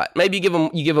one shot. Maybe you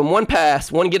give them one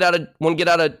pass, one get out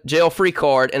of jail free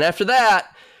card, and after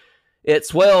that,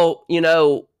 it's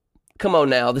come on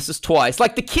now, this is twice.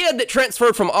 Like the kid that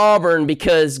transferred from Auburn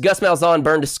because Gus Malzahn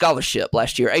burned his scholarship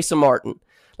last year, Asa Martin.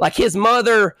 Like his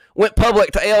mother went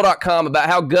public to AL.com about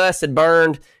how Gus had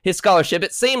burned his scholarship.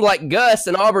 It seemed like Gus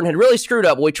and Auburn had really screwed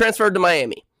up. Well, he transferred to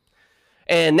Miami.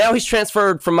 And now he's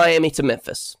transferred from Miami to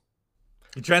Memphis.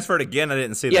 He transferred again? I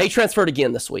didn't see that. Yeah, he transferred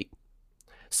again this week.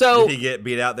 So did he get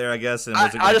beat out there, I guess? And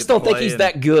I just don't think he's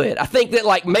that good. I think that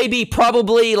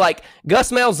probably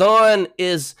Gus Malzahn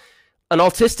is an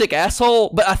autistic asshole,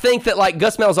 but I think that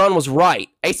Gus Malzahn was right.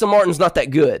 Asa Martin's not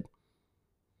that good.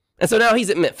 And so now he's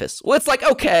at Memphis. Well, it's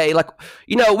okay,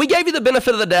 we gave you the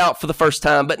benefit of the doubt for the first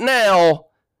time, but now,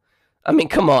 I mean,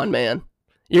 come on, man.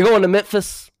 You're going to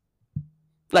Memphis?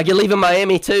 You're leaving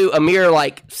Miami too, a mere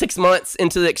 6 months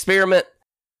into the experiment?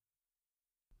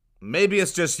 Maybe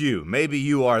it's just you. Maybe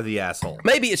you are the asshole.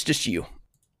 Maybe it's just you.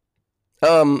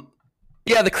 Yeah,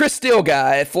 the Chris Steele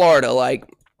guy at Florida,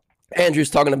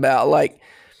 Andrew's talking about,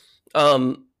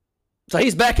 so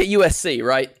he's back at USC,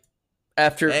 right?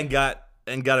 After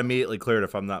and got immediately cleared,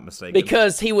 if I'm not mistaken.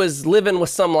 Because he was living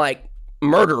with some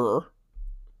murderer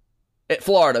at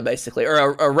Florida, basically,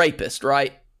 or a rapist,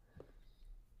 right?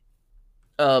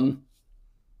 That's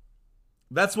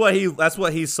what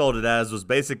he sold it as, was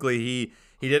basically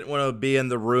he didn't want to be in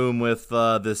the room with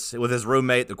his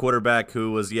roommate, the quarterback,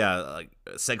 who was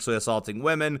sexually assaulting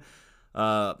women.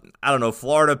 I don't know.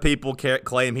 Florida people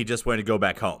claim he just wanted to go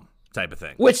back home, type of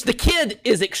thing. Which the kid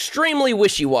is extremely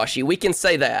wishy-washy. We can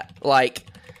say that.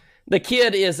 The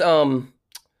kid is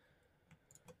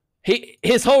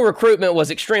his whole recruitment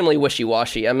was extremely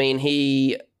wishy-washy. I mean,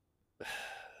 he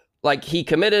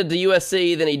committed to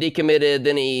USC, then he decommitted,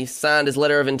 then he signed his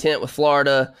letter of intent with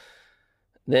Florida,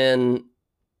 then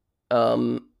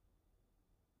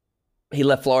he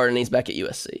left Florida and he's back at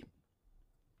USC.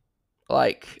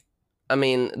 Like, I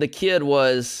mean, the kid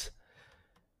was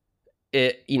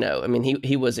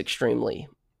he was extremely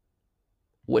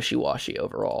wishy-washy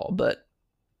overall, but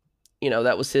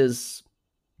that was his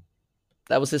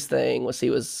thing,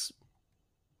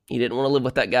 he didn't want to live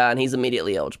with that guy, and he's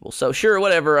immediately eligible. So sure,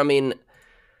 whatever. I mean,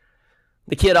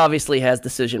 the kid obviously has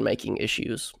decision-making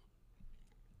issues,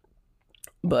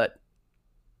 but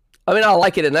I mean, I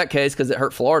like it in that case because it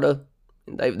hurt Florida.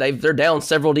 They're down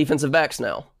several defensive backs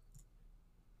now.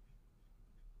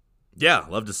 Yeah,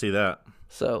 love to see that.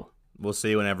 So we'll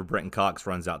see whenever Brenton Cox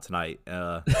runs out tonight.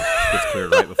 Gets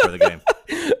cleared right before the game.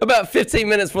 About 15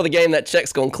 minutes before the game, that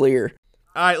check's going to clear.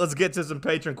 All right, let's get to some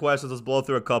patron questions. Let's blow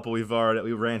through a couple. We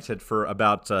ranted for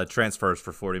about transfers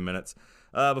for 40 minutes.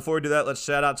 Before we do that, let's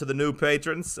shout out to the new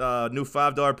patrons. New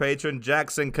 $5 patron,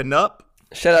 Jackson Canup.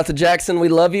 Shout out to Jackson. We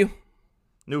love you.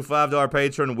 New $5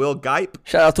 patron, Will Gipe.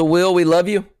 Shout out to Will. We love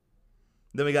you.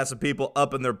 Then we got some people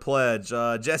up in their pledge.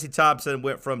 Jesse Thompson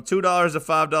went from $2 to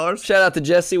 $5. Shout out to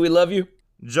Jesse. We love you.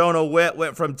 Jonah Witt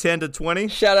went from 10 to 20.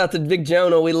 Shout out to Big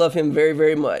Jonah. We love him very,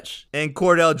 very much. And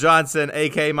Cordell Johnson,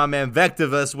 a.k.a. my man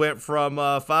Vectivus, went from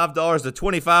 $5 to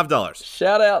 $25.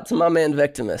 Shout out to my man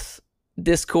Vectimus,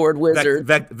 Discord wizard.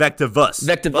 Vectivus.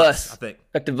 Vectivus. I think.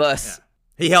 Vectivus. Yeah.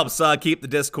 He helps keep the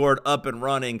Discord up and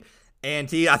running. And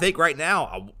I think right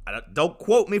now, don't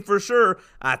quote me for sure,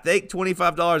 I think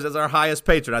 $25 is our highest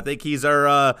patron. I think he's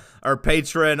our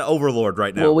patron overlord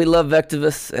right now. Well, we love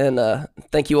Vectivus, and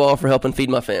thank you all for helping feed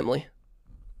my family.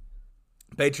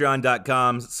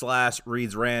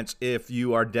 Patreon.com/Reed's Ranch. If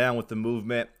you are down with the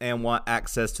movement and want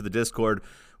access to the Discord,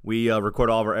 we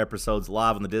record all of our episodes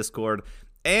live on the Discord.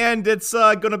 And it's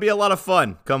going to be a lot of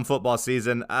fun come football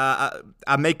season. I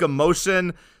make a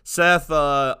motion, Seth,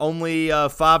 only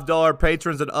 $5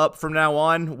 patrons and up from now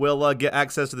on will get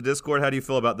access to the Discord. How do you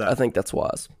feel about that? I think that's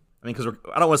wise. I mean, because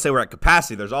I don't want to say we're at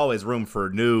capacity. There's always room for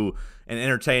new and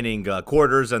entertaining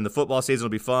quarters, and the football season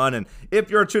will be fun. And if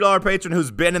you're a $2 patron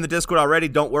who's been in the Discord already,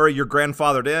 don't worry, you're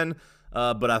grandfathered in.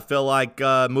 But I feel like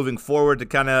moving forward to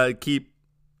kind of keep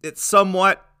it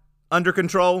somewhat under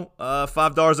control,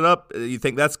 $5 and up. You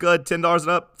think that's good? $10 and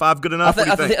up? $5 good enough?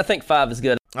 I think 5 is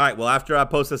good. All right, well, after I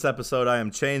post this episode, I am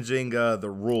changing the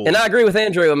rules. And I agree with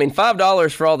Andrew. I mean,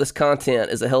 $5 for all this content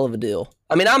is a hell of a deal.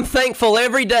 I mean, I'm thankful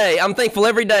every day.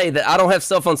 That I don't have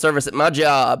cell phone service at my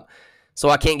job, so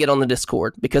I can't get on the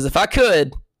Discord. Because if I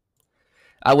could,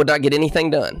 I would not get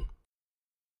anything done.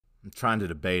 I'm trying to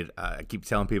debate. I keep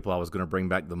telling people I was going to bring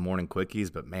back the morning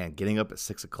quickies, but, man, getting up at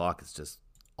 6 o'clock is just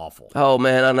awful. Oh,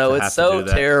 man, I know. It's so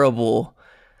terrible.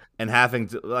 And having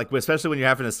to, especially when you're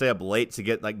having to stay up late to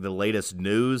get, the latest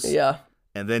news. Yeah.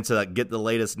 And then to get the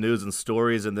latest news and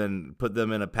stories and then put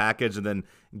them in a package and then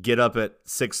get up at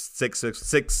 6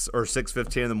 or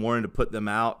 6:15 in the morning to put them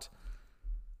out.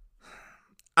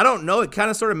 I don't know. It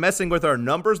kind of started messing with our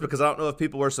numbers because I don't know if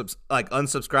people were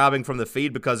unsubscribing from the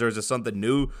feed because there was just something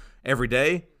new every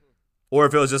day. Or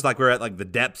if it was just we're at the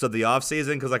depths of the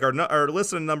offseason because our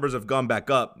listening numbers have gone back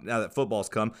up now that football's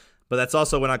come. But that's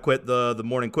also when I quit the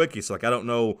morning quickie. So I don't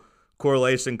know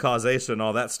correlation, causation,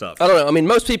 all that stuff. I don't know. I mean,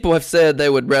 most people have said they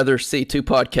would rather see 2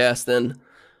 podcasts than...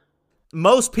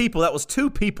 Most people. That was 2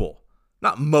 people.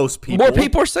 Not most people. More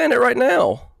people are saying it right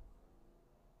now.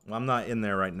 Well, I'm not in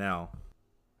there right now.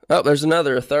 Oh, there's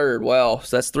a third. Wow.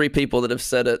 So that's 3 people that have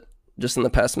said it just in the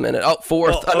past minute. Oh,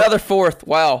 fourth. Another fourth.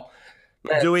 Wow.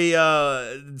 Man. Do we,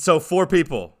 so 4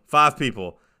 people, 5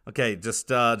 people. Okay, just.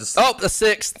 Oh, the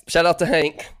 6th. Shout out to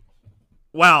Hank.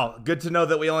 Wow, good to know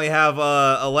that we only have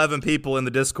 11 people in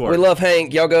the Discord. We love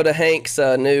Hank. Y'all go to Hank's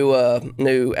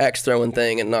new axe throwing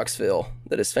thing in Knoxville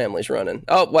that his family's running.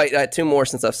 Oh, wait, I had 2 more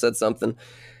since I've said something.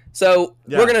 So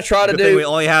we're going to try to do. We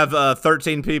only have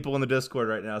 13 people in the Discord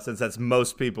right now since that's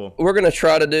most people. We're going to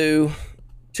try to do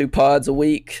 2 pods a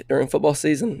week during football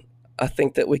season. I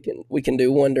think that we can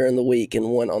do 1 during the week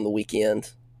and 1 on the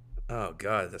weekend. Oh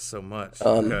God, that's so much.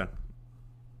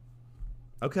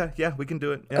 Okay, yeah, we can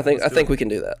do it. Yeah, I think we can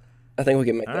do that. I think we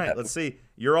can make that happen. All right, let's see.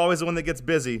 You're always the one that gets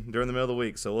busy during the middle of the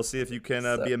week, so we'll see if you can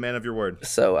be a man of your word.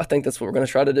 So I think that's what we're going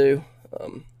to try to do.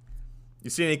 You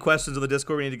see any questions on the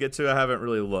Discord we need to get to? I haven't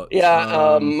really looked.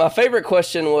 Yeah, my favorite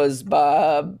question was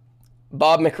by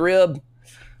Bob McRib.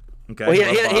 Okay. Well,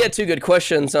 he had 2 good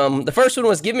questions. The first one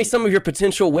was, give me some of your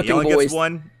potential whipping boys. He only gets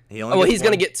 1. He's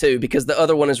going to get 2 because the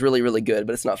other one is really, really good,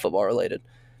 but it's not football related.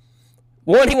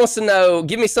 One, he wants to know,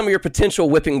 give me some of your potential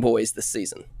whipping boys this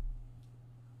season.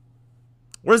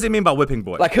 What does he mean by whipping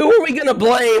boy? Like, who are we going to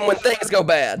blame when things go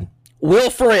bad?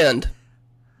 Will Friend.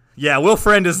 Yeah, Will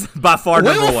Friend is by far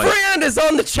number one. Will Friend is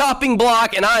on the chopping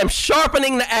block, and I am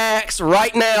sharpening the axe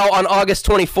right now on August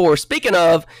 24th. Speaking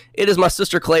of, it is my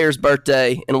sister Claire's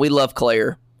birthday, and we love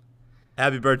Claire.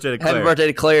 Happy birthday to Claire. Happy birthday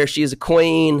to Claire. She is a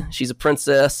queen. She's a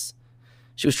princess.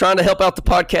 She was trying to help out the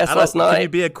podcast last night. Can you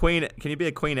be a queen? Can you be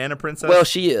a queen and a princess? Well,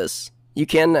 she is. You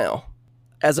can now.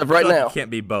 As of right now. You can't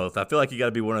be both. I feel like you got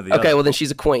to be one of the other. Okay, well then she's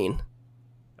a queen.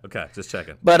 Okay, just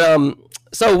checking. But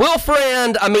so Will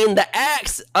Friend, I mean the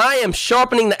axe. I am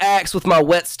sharpening the axe with my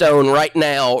whetstone right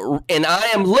now, and I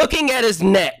am looking at his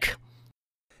neck.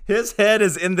 His head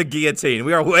is in the guillotine.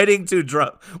 We are waiting to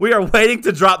drop. We are waiting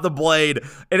to drop the blade,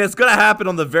 and it's going to happen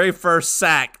on the very first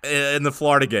sack in the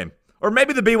Florida game, or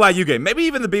maybe the BYU game, maybe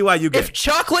even the BYU game. If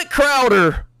Chocolate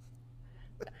Crowder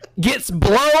gets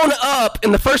blown up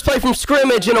in the first play from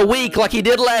scrimmage in a week like he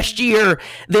did last year,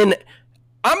 then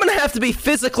I'm going to have to be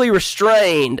physically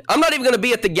restrained. I'm not even going to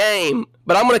be at the game,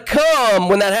 but I'm going to come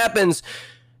when that happens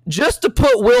just to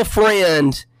put Will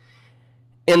Friend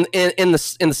in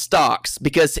the stocks,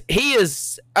 because he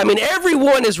is, I mean,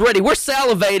 everyone is ready. We're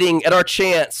salivating at our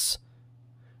chance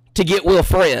to get Will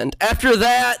Friend. After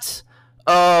that,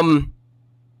 I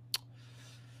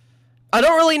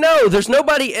don't really know. There's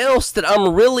nobody else that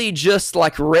I'm really just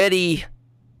like ready.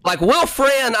 Like Will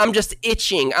Friend, I'm just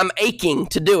itching. I'm aching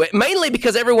to do it, mainly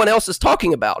because everyone else is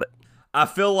talking about it. I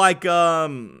feel like it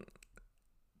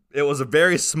was a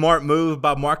very smart move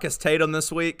by Marcus Tatum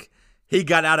this week. He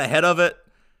got out ahead of it.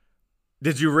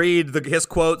 Did you read his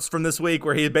quotes from this week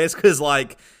where he basically is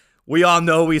like, we all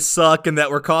know we suck and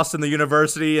that we're costing the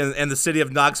university and the city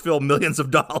of Knoxville millions of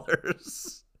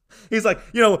dollars. He's like,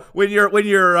 you know, when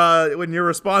you're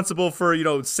responsible for, you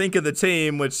know, sinking the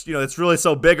team, which, you know, it's really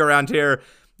so big around here,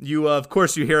 you of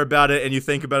course you hear about it and you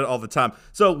think about it all the time.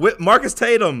 So Marcus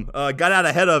Tatum got out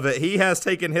ahead of it. He has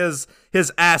taken his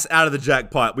ass out of the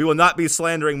jackpot. We will not be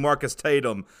slandering Marcus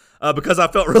Tatum because I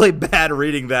felt really bad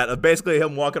reading that of basically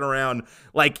him walking around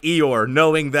like Eeyore,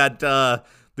 knowing that the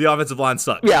offensive line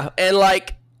sucks. Yeah, and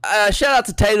like shout out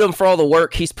to Tatum for all the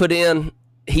work he's put in.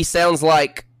 He sounds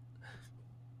like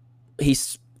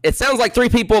it sounds like three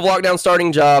people have locked down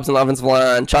starting jobs in the offensive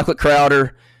line: Chocolate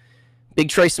Crowder, Big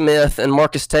Trey Smith, and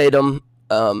Marcus Tatum.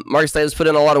 Marcus Tatum's put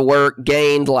in a lot of work,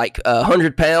 gained like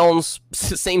 100 pounds,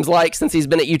 seems like, since he's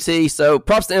been at UT. So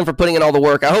props to him for putting in all the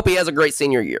work. I hope he has a great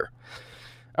senior year.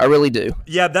 I really do.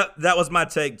 Yeah, that was my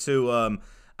take too.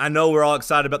 I know we're all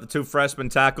excited about the two freshman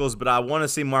tackles, but I want to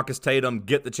see Marcus Tatum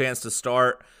get the chance to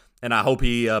start, and I hope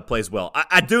he plays well.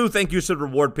 I do think you should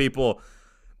reward people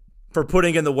for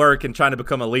putting in the work and trying to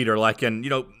become a leader. Like, and, you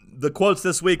know, the quotes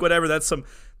this week, whatever,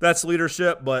 that's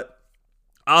leadership. But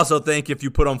I also think if you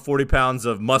put on 40 pounds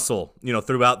of muscle, you know,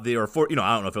 throughout I don't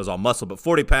know if it was all muscle, but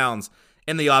 40 pounds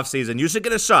in the offseason, you should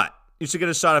get a shot. You should get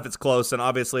a shot if it's close, and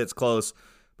obviously it's close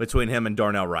between him and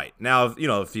Darnell Wright. Now, you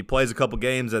know, if he plays a couple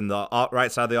games and the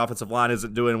right side of the offensive line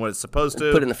isn't doing what it's supposed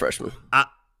to, put in the freshman.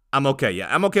 I'm okay.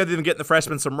 Yeah, I'm okay with even getting the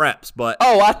freshman some reps. But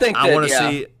I think I want to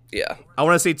see. Yeah, I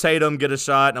want to see Tatum get a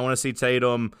shot, and I want to see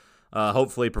Tatum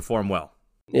hopefully perform well.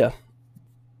 Yeah,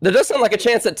 there does sound like a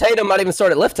chance that Tatum might even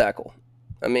start at left tackle.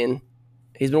 I mean,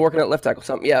 he's been working at left tackle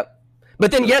something. Yeah.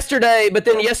 But then yesterday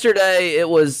it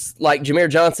was like Jameer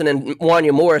Johnson and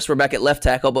Wanya Morris were back at left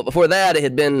tackle. But before that, it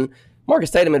had been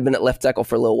Marcus Tatum had been at left tackle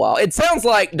for a little while. It sounds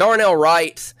like Darnell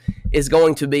Wright is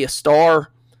going to be a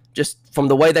star, just from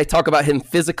the way they talk about him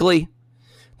physically,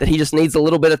 that he just needs a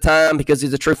little bit of time because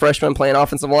he's a true freshman playing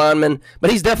offensive lineman.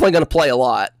 But he's definitely going to play a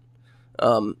lot.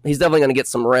 He's definitely going to get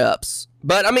some reps.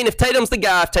 But, I mean, if Tatum's the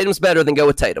guy, if Tatum's better, then go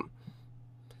with Tatum.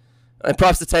 And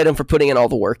props to Tatum for putting in all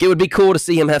the work. It would be cool to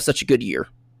see him have such a good year.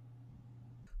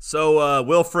 So,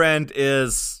 Will Friend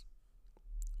is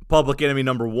public enemy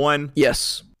number one.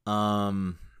 Yes. I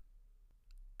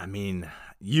mean,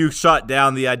 you shot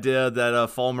down the idea that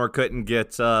Fulmer couldn't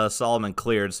get Solomon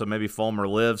cleared, so maybe Fulmer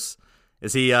lives.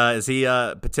 Is he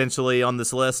potentially on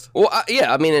this list? Well,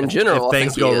 yeah. I mean, in general, if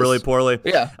things go really poorly,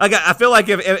 yeah. I feel like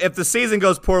if the season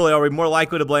goes poorly, are we more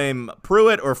likely to blame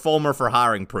Pruitt or Fulmer for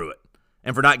hiring Pruitt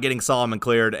and for not getting Solomon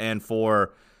cleared and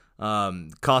for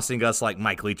costing us like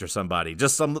Mike Leach or somebody?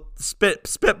 Just some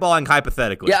spitballing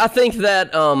hypothetically. Yeah, I think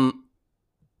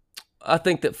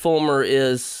that Fulmer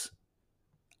is.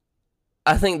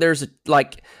 I think there's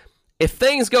if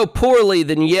things go poorly,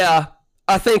 then yeah.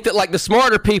 I think that like the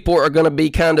smarter people are going to be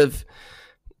kind of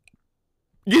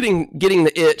getting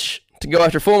the itch to go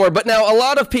after Fulmer. But now a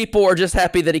lot of people are just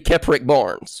happy that he kept Rick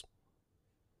Barnes.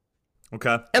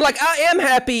 Okay. And like I am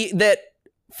happy that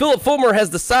Philip Fulmer has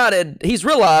decided, he's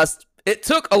realized, it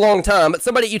took a long time, but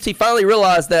somebody at UT finally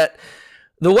realized that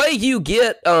the way you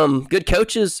get good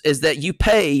coaches is that you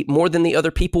pay more than the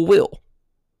other people will.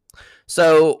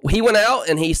 So he went out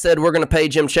and he said, we're going to pay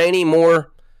Jim Chaney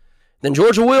more than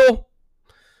Georgia will.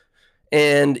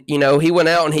 And, you know, he went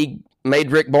out and he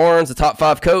made Rick Barnes a top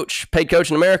 5 coach, paid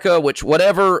coach in America, which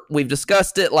whatever, we've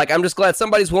discussed it. Like, I'm just glad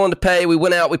somebody's willing to pay. We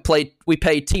went out, we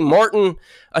paid T. Martin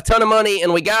a ton of money,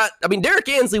 and Derek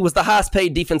Ansley was the highest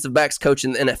paid defensive backs coach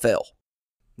in the NFL.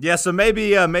 Yeah, so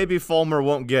maybe Fulmer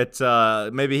won't get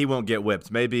maybe he won't get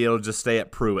whipped. Maybe it'll just stay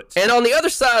at Pruitt. And on the other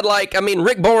side,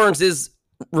 Rick Barnes is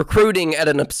recruiting at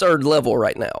an absurd level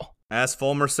right now. As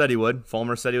Fulmer said he would.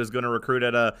 Fulmer said he was going to recruit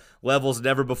at levels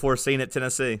never before seen at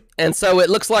Tennessee. And so it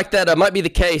looks like that might be the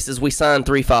case as we sign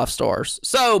 3 5-stars.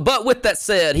 So, but with that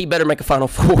said, he better make a Final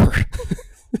Four.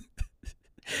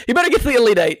 He better get to the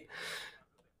Elite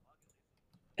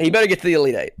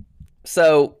Eight.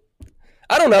 So,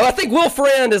 I don't know. I think Will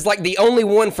Friend is like the only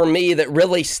one for me that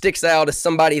really sticks out as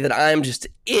somebody that I'm just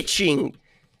itching.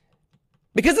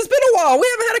 Because it's been a while. We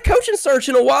haven't had a coaching search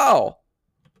in a while.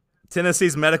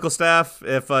 Tennessee's medical staff,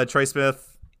 if Trey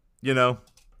Smith,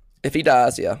 if he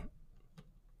dies, yeah.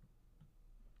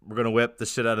 We're going to whip the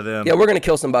shit out of them. Yeah, we're going to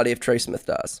kill somebody if Trey Smith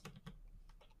dies.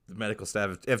 The medical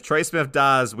staff. If Trey Smith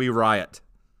dies, we riot.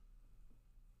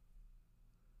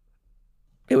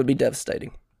 It would be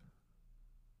devastating.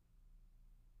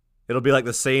 It'll be like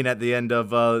the scene at the end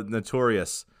of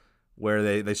Notorious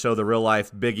where they show the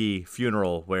real-life Biggie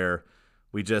funeral where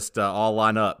we just all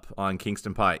line up on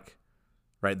Kingston Pike.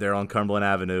 Right there on Cumberland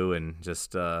Avenue, and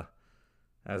just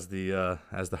as the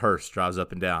hearse drives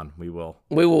up and down, we will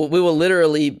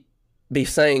literally be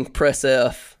saying "Press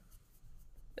F"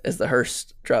 as the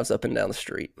hearse drives up and down the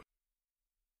street.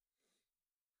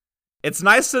 It's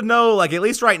nice to know, like at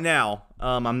least right now,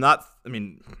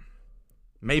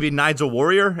 maybe Nigel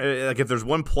Warrior. Like if there's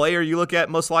one player you look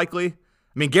at most likely,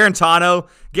 Garantano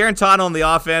on the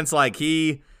offense, like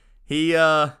he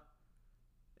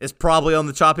is probably on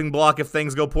the chopping block if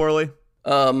things go poorly.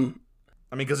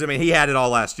 Because he had it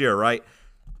all last year, right?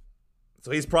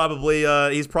 So he's probably on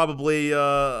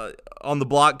the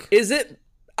block. Is it?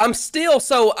 I'm still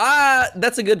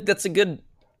that's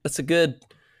a good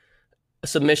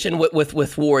submission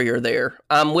with Warrior there.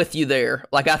 I'm with you there.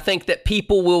 Like I think that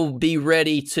people will be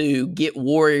ready to get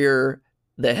Warrior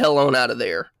the hell on out of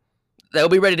there. They'll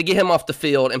be ready to get him off the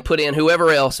field and put in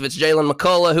whoever else. If it's Jalen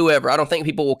McCullough, whoever, I don't think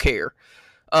people will care.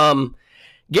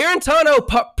 Garantano,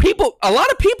 a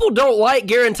lot of people don't like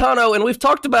Garantano, and we've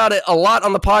talked about it a lot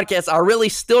on the podcast. I really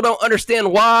still don't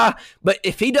understand why, but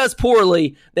if he does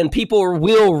poorly, then people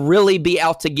will really be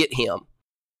out to get him.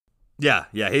 Yeah,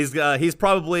 he's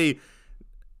probably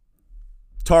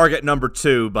target number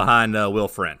 2 behind Will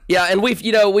Friend. Yeah, and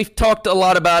we've talked a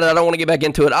lot about it. I don't want to get back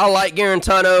into it. I like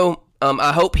Garantano.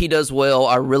 I hope he does well.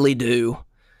 I really do.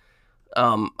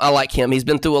 I like him. He's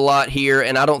been through a lot here,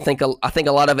 and I think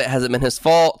a lot of it hasn't been his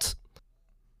fault.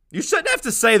 You shouldn't have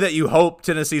to say that you hope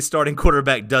Tennessee's starting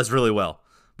quarterback does really well,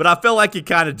 but I feel like you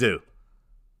kind of do.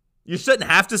 You shouldn't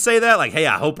have to say that, like, hey,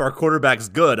 I hope our quarterback's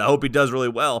good. I hope he does really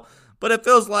well. But it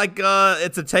feels like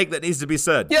it's a take that needs to be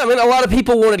said. Yeah, a lot of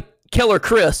people wanted Keller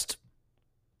Christ.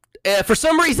 For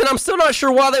some reason, I'm still not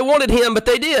sure why they wanted him, but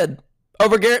they did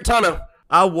over Garantano.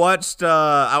 I watched,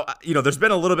 there's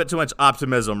been a little bit too much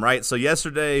optimism, right? So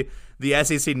yesterday, the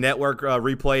SEC Network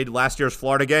replayed last year's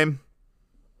Florida game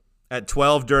at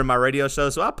 12 during my radio show.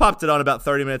 So I popped it on about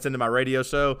 30 minutes into my radio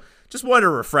show. Just wanted a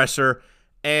refresher.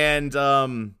 And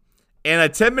in a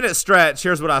 10-minute stretch,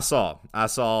 here's what I saw. I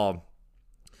saw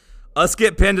us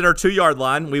get pinned at our 2-yard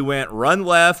line. We went run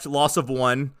left, loss of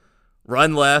 1,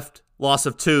 run left, loss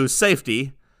of 2,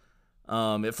 safety.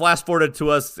 It flash forwarded to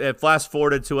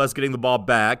us getting the ball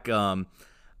back.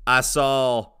 I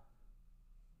saw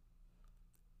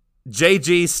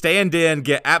JG stand in,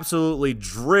 get absolutely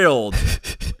drilled,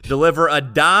 deliver a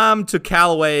dime to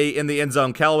Callaway in the end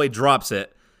zone. Callaway drops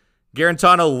it.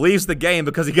 Garantano leaves the game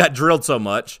because he got drilled so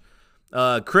much.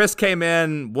 Chris came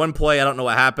in, one play, I don't know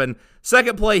what happened.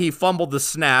 Second play, he fumbled the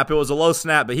snap. It was a low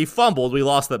snap, but he fumbled. We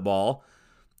lost that ball.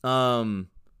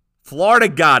 Florida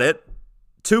got it.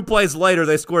 2 plays later,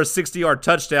 they scored a 60-yard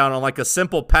touchdown on like a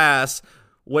simple pass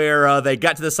where they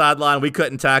got to the sideline, we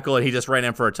couldn't tackle, and he just ran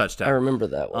in for a touchdown. I remember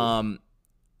that one.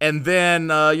 And then,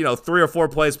 3 or 4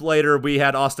 plays later, we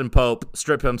had Austin Pope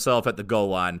strip himself at the goal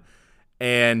line.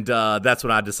 And that's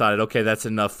when I decided, okay, that's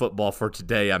enough football for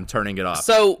today. I'm turning it off.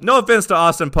 So, no offense to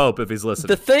Austin Pope if he's listening.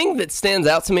 The thing that stands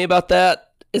out to me about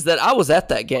that is that I was at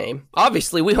that game.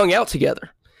 Obviously, we hung out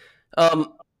together.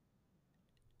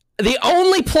 The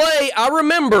only play I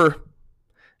remember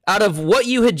out of what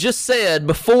you had just said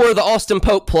before the Austin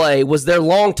Pope play was their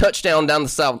long touchdown down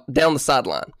the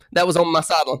sideline. That was on my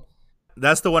sideline.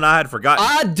 That's the one I had forgotten.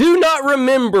 I do not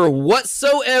remember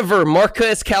whatsoever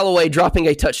Marquez Callaway dropping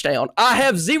a touchdown. I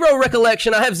have zero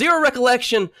recollection. I have zero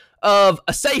recollection of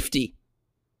a safety.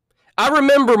 I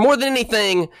remember more than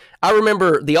anything, I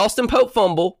remember the Austin Pope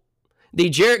fumble, the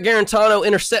Jarrett Garantano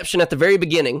interception at the very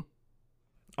beginning.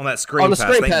 On that screen pass.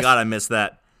 Thank God I missed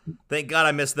that. Thank God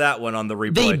I missed that one on the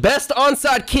replay. The best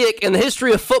onside kick in the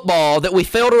history of football that we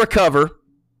failed to recover.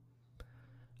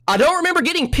 I don't remember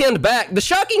getting pinned back. The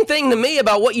shocking thing to me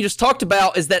about what you just talked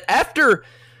about is that after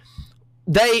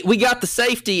we got the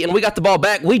safety and we got the ball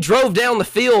back, we drove down the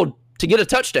field to get a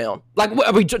touchdown.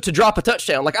 To drop a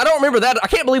touchdown. I don't remember that. I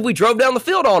can't believe we drove down the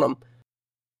field on them.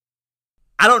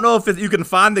 I don't know if you can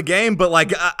find the game, but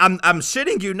I'm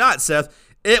shitting you not, Seth.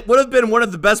 It would have been one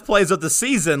of the best plays of the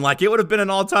season. It would have been an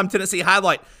all-time Tennessee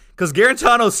highlight because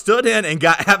Garantano stood in and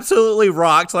got absolutely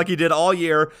rocked like he did all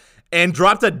year and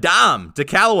dropped a dime to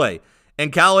Callaway.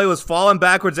 And Callaway was falling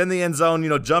backwards in the end zone,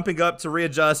 jumping up to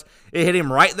readjust. It hit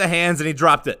him right in the hands and he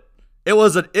dropped it. It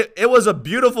was a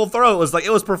beautiful throw. It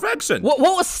was perfection. What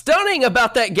was stunning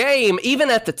about that game,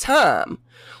 even at the time,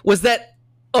 was that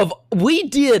you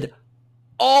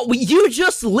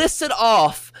just listed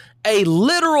off a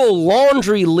literal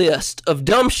laundry list of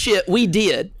dumb shit we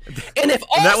did. And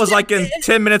that was in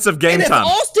 10 minutes of game time. If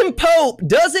Austin Pope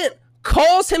doesn't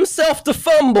cause himself to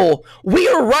fumble, we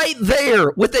are right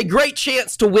there with a great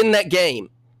chance to win that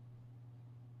game.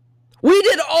 We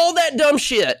did all that dumb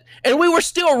shit, and we were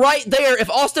still right there if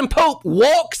Austin Pope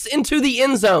walks into the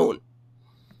end zone.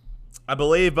 I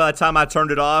believe by the time I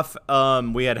turned it off,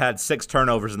 we had 6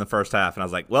 turnovers in the first half, and I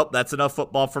was like, well, that's enough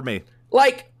football for me.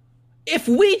 If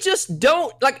we just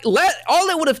don't, all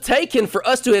it would have taken for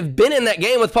us to have been in that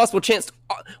game with possible chance,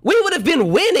 we would have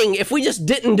been winning if we just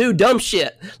didn't do dumb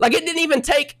shit. It didn't even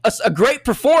take us a great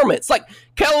performance.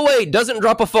 Callaway doesn't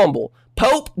drop a fumble.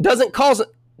 Pope doesn't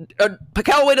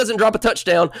Callaway doesn't drop a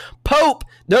touchdown. Pope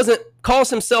doesn't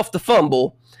cause himself to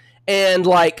fumble. And,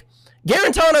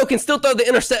 Garantano can still throw the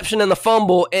interception and the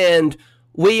fumble, and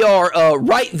we are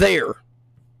right there.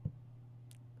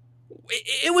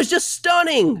 It was just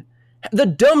stunning. The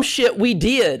dumb shit we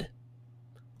did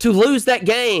to lose that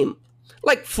game.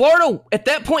 Florida, at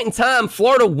that point in time,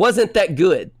 Florida wasn't that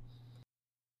good.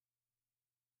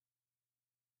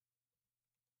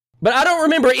 But I don't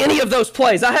remember any of those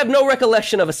plays. I have no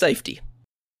recollection of a safety.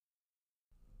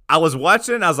 I was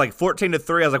watching, I was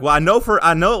 14-3. I was well,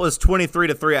 I know it was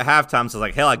 23-3 at halftime, so I was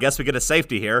like, hell, I guess we get a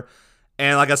safety here.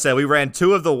 And like I said, we ran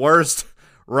 2 of the worst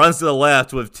runs to the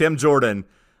left with Tim Jordan.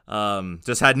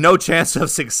 Just had no chance of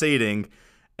succeeding.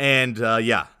 And,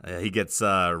 he gets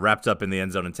wrapped up in the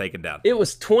end zone and taken down. It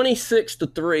was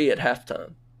 26-3 at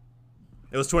halftime.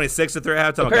 It was 26-3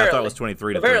 at halftime? Okay, I thought it was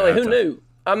 23-3 Apparently, at halftime. who knew?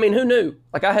 Who knew?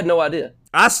 I had no idea.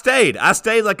 I stayed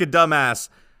like a dumbass.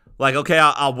 Okay,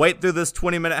 I'll wait through this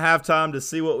 20-minute halftime to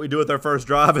see what we do with our first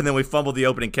drive, and then we fumbled the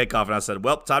opening kickoff, and I said,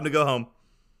 well, time to go home.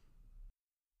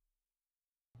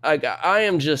 I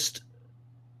am just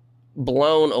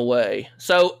blown away.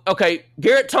 So, okay,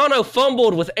 Garantano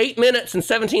fumbled with 8 minutes and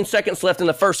 17 seconds left in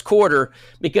the first quarter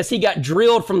because he got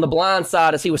drilled from the blind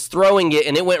side as he was throwing it,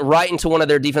 and it went right into one of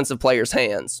their defensive players'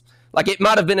 hands. It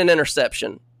might have been an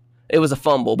interception. It was a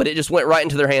fumble, but it just went right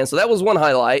into their hands. So that was one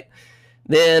highlight.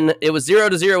 Then it was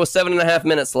 0-0 with 7.5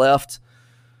 minutes left.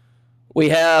 We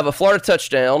have a Florida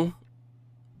touchdown.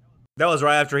 That was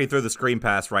right after he threw the screen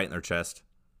pass right in their chest.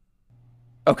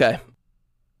 Okay.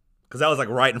 Because that was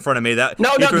right in front of me. The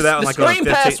screen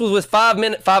pass was with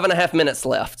 5.5 minutes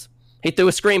left. He threw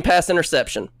a screen pass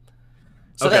interception.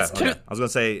 So that's 2. Okay. I was going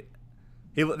to say,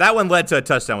 that one led to a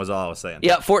touchdown was all I was saying.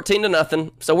 Yeah,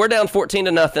 14-0. So we're down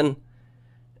 14-0.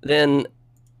 Then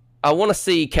I want to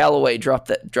see Callaway drop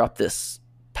this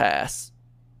pass.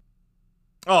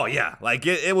 Oh yeah,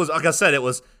 it was like I said, it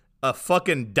was a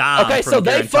fucking dime. Okay, so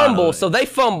they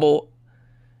fumble,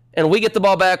 and we get the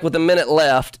ball back with a minute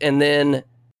left, and then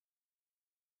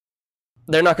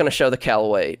they're not going to show the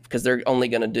Callaway because they're only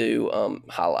going to do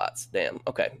highlights. Damn.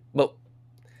 Okay, but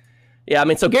yeah,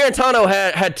 so Garantano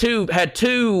had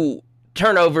two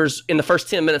turnovers in the first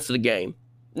 10 minutes of the game.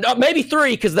 No, maybe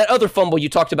 3 because that other fumble you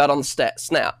talked about on the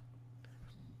snap.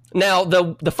 Now,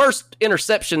 the first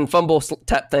interception fumble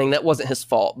tap thing, that wasn't his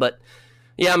fault. But,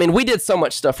 yeah, we did so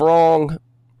much stuff wrong.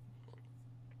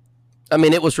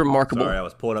 It was remarkable. Sorry, I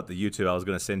was pulling up the YouTube. I was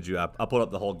going to send you. I pulled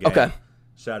up the whole game. Okay.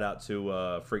 Shout out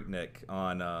to Freak Nick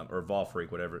on, or Vol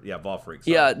Freak, whatever. Yeah, Vol Freak.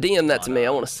 Sorry. Yeah, DM that to me. I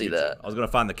want to see YouTube. that. I was going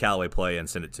to find the Callaway play and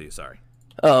send it to you. Sorry.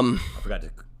 I forgot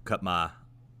to cut my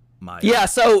Yeah,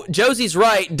 so Josie's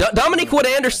right. Dominique Wood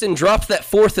Anderson dropped that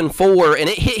 4th and 4, and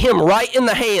it hit him right in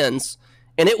the hands.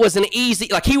 And it was an easy,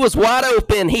 like he was wide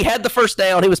open. He had the first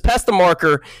down. He was past the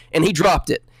marker, and he dropped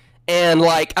it. And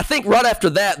like I think right after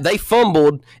that, they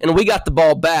fumbled, and we got the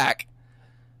ball back.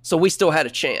 So we still had a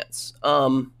chance.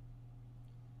 You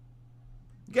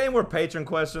got any more patron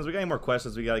questions? We got any more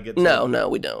questions we got to get to? No,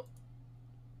 we don't.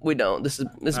 We don't. This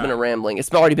has been a rambling.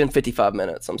 It's already been 55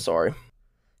 minutes. I'm sorry.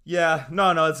 Yeah,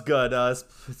 no, it's good.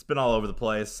 It's been all over the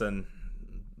place, and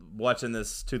watching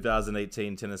this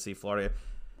 2018 Tennessee-Florida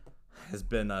has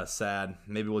been sad.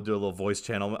 Maybe we'll do a little voice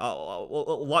channel.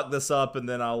 We'll lock this up, and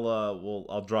then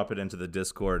I'll drop it into the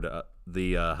Discord.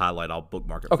 The highlight, I'll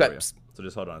bookmark it for you. So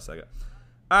just hold on a second.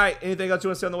 All right, anything else you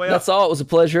want to say on the way up? That's all. It was a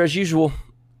pleasure as usual.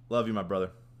 Love you, my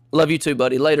brother. Love you too,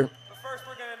 buddy. Later. But first,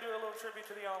 we're going to do a little tribute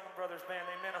to the Allman Brothers Band.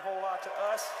 They meant a whole lot to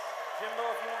us. Jimbo,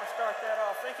 if you want to start that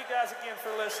off. Thank you guys again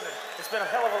for listening. It's been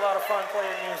a hell of a lot of fun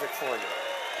playing music for you.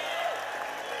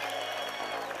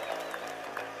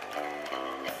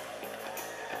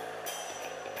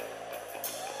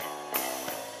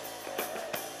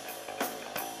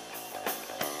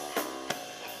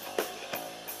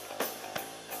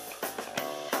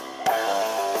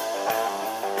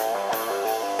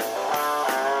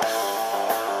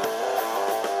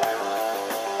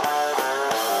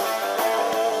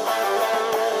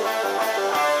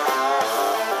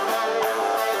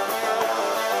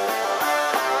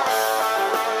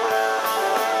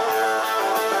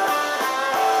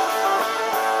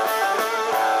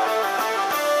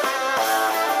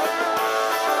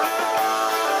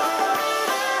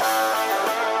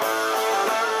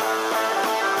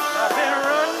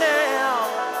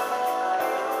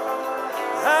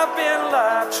 I've been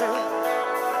lied to,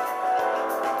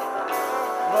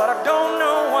 but I don't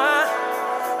know why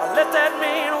I let that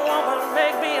mean woman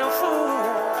make me a fool.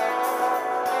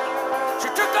 She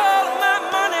took all of my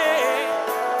money,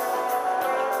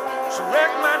 she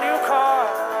wrecked my new car,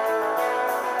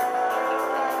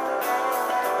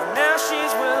 and now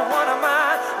she's with one of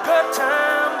my good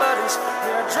time buddies.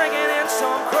 They're drinking in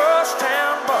some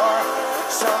crosstown bar.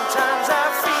 Sometimes I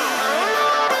feel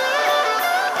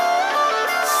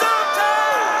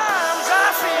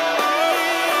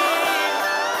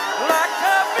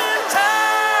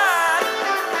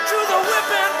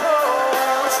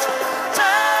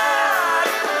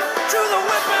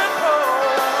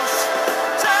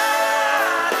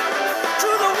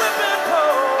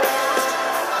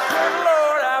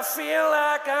feel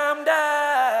like I'm dying.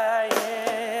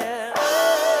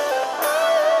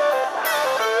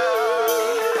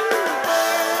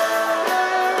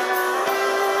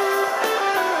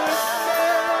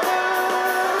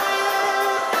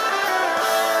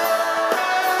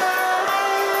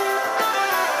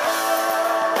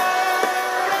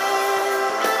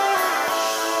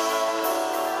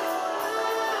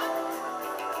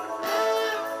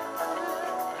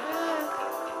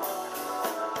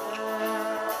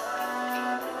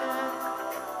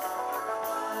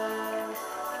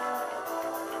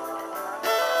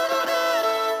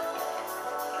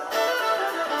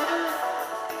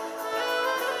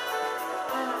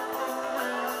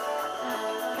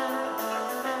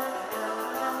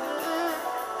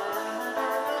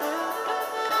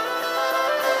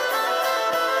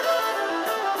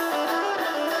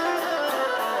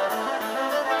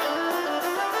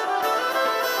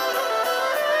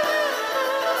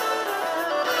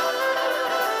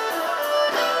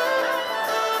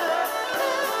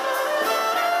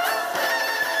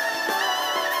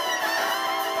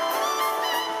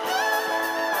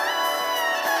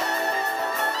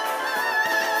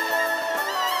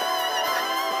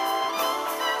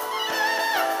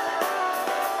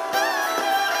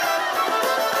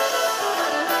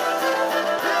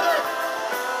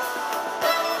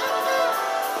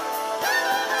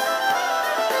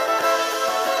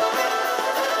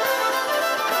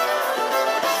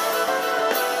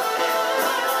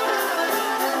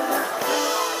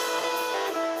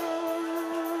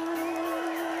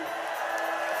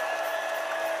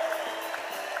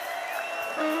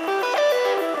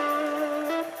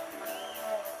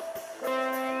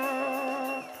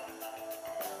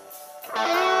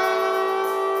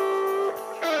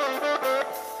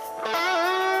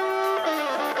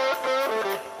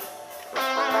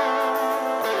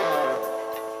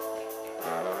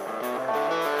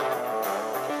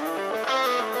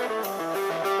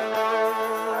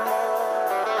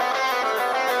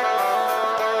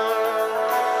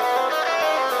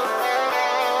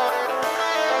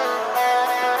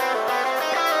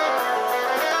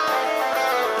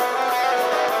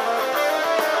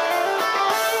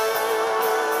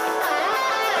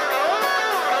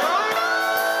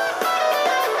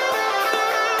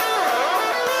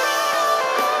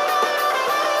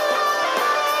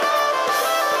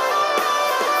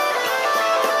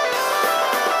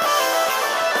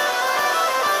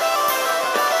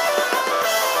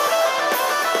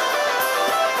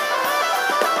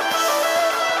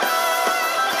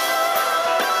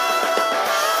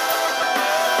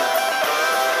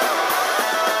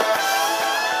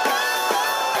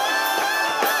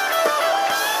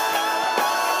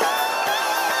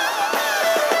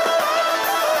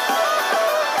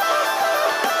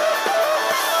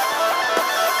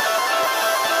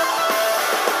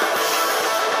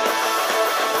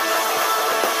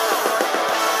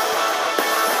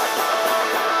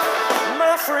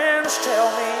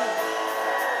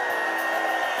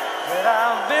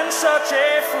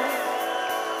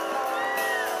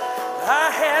 I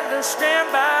had to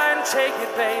stand by and take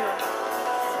it, baby.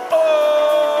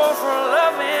 Oh, for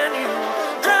loving you,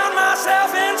 drown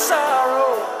myself in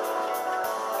sorrow.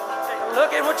 Take a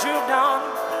look at what you've done.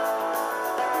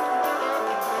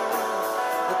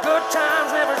 The good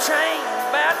times never change,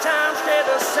 bad times stay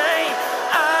the same.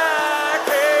 I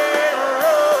can't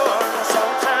run,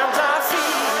 sometimes I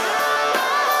feel.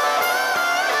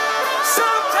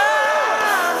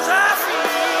 Sometimes I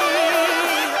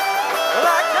feel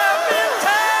like I've been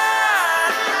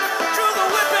tied to the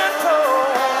whipping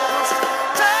post,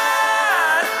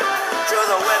 tied to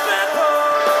the whipping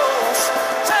post,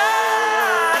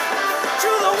 tied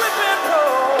to the whipping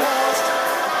post.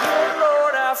 Good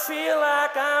Lord, I feel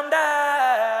like I'm dying.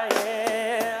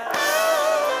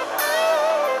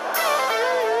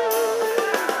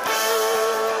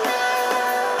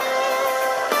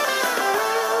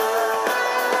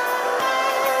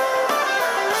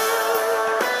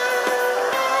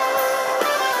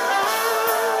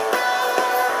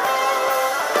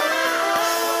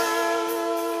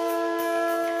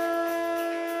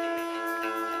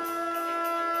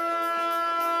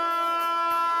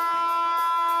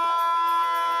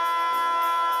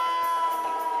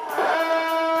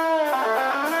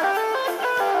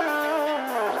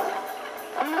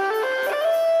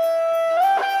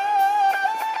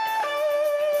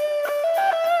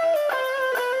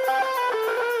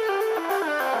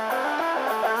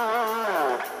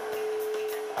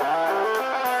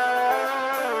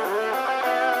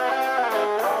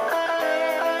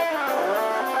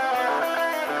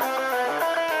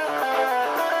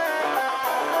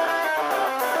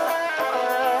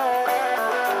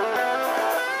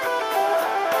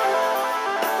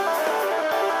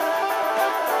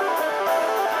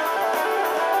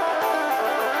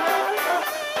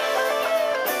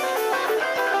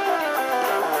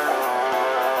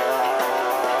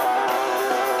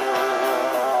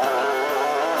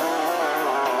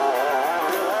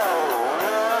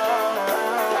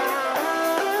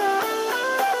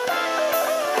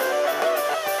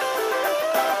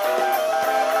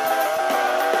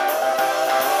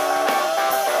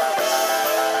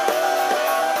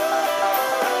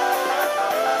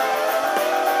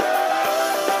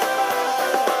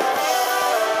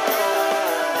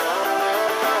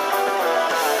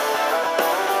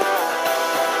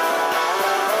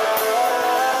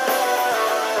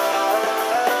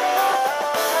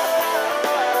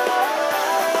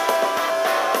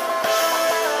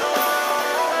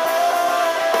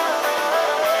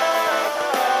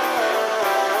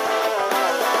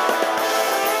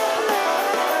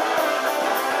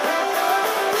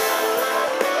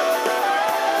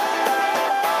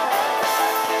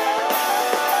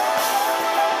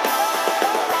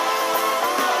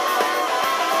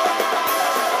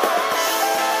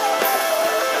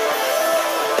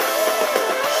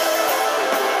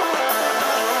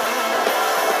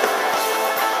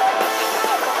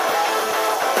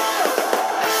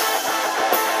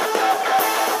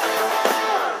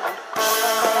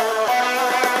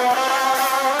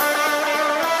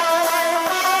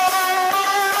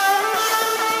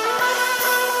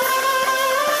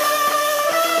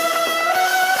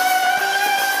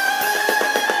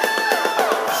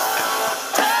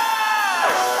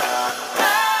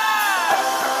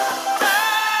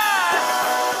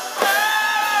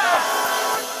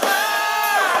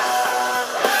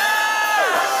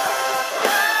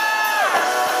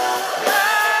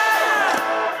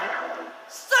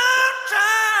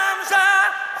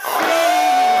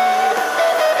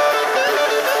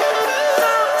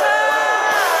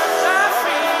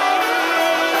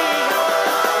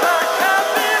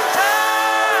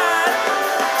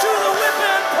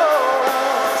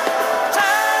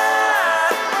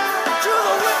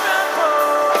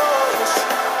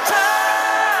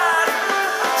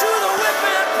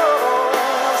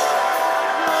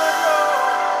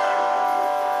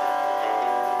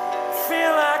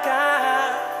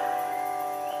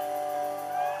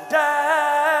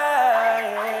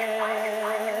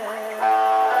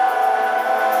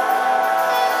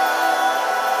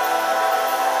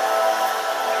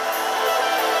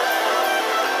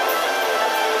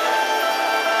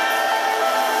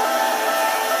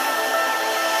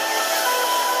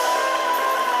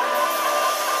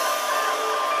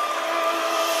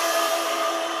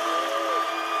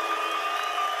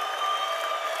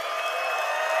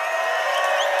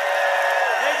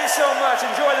 so much.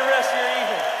 Enjoy the rest of your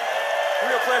evening.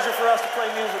 Real pleasure for us to play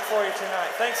music for you tonight.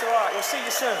 Thanks a lot. We'll see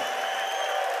you soon.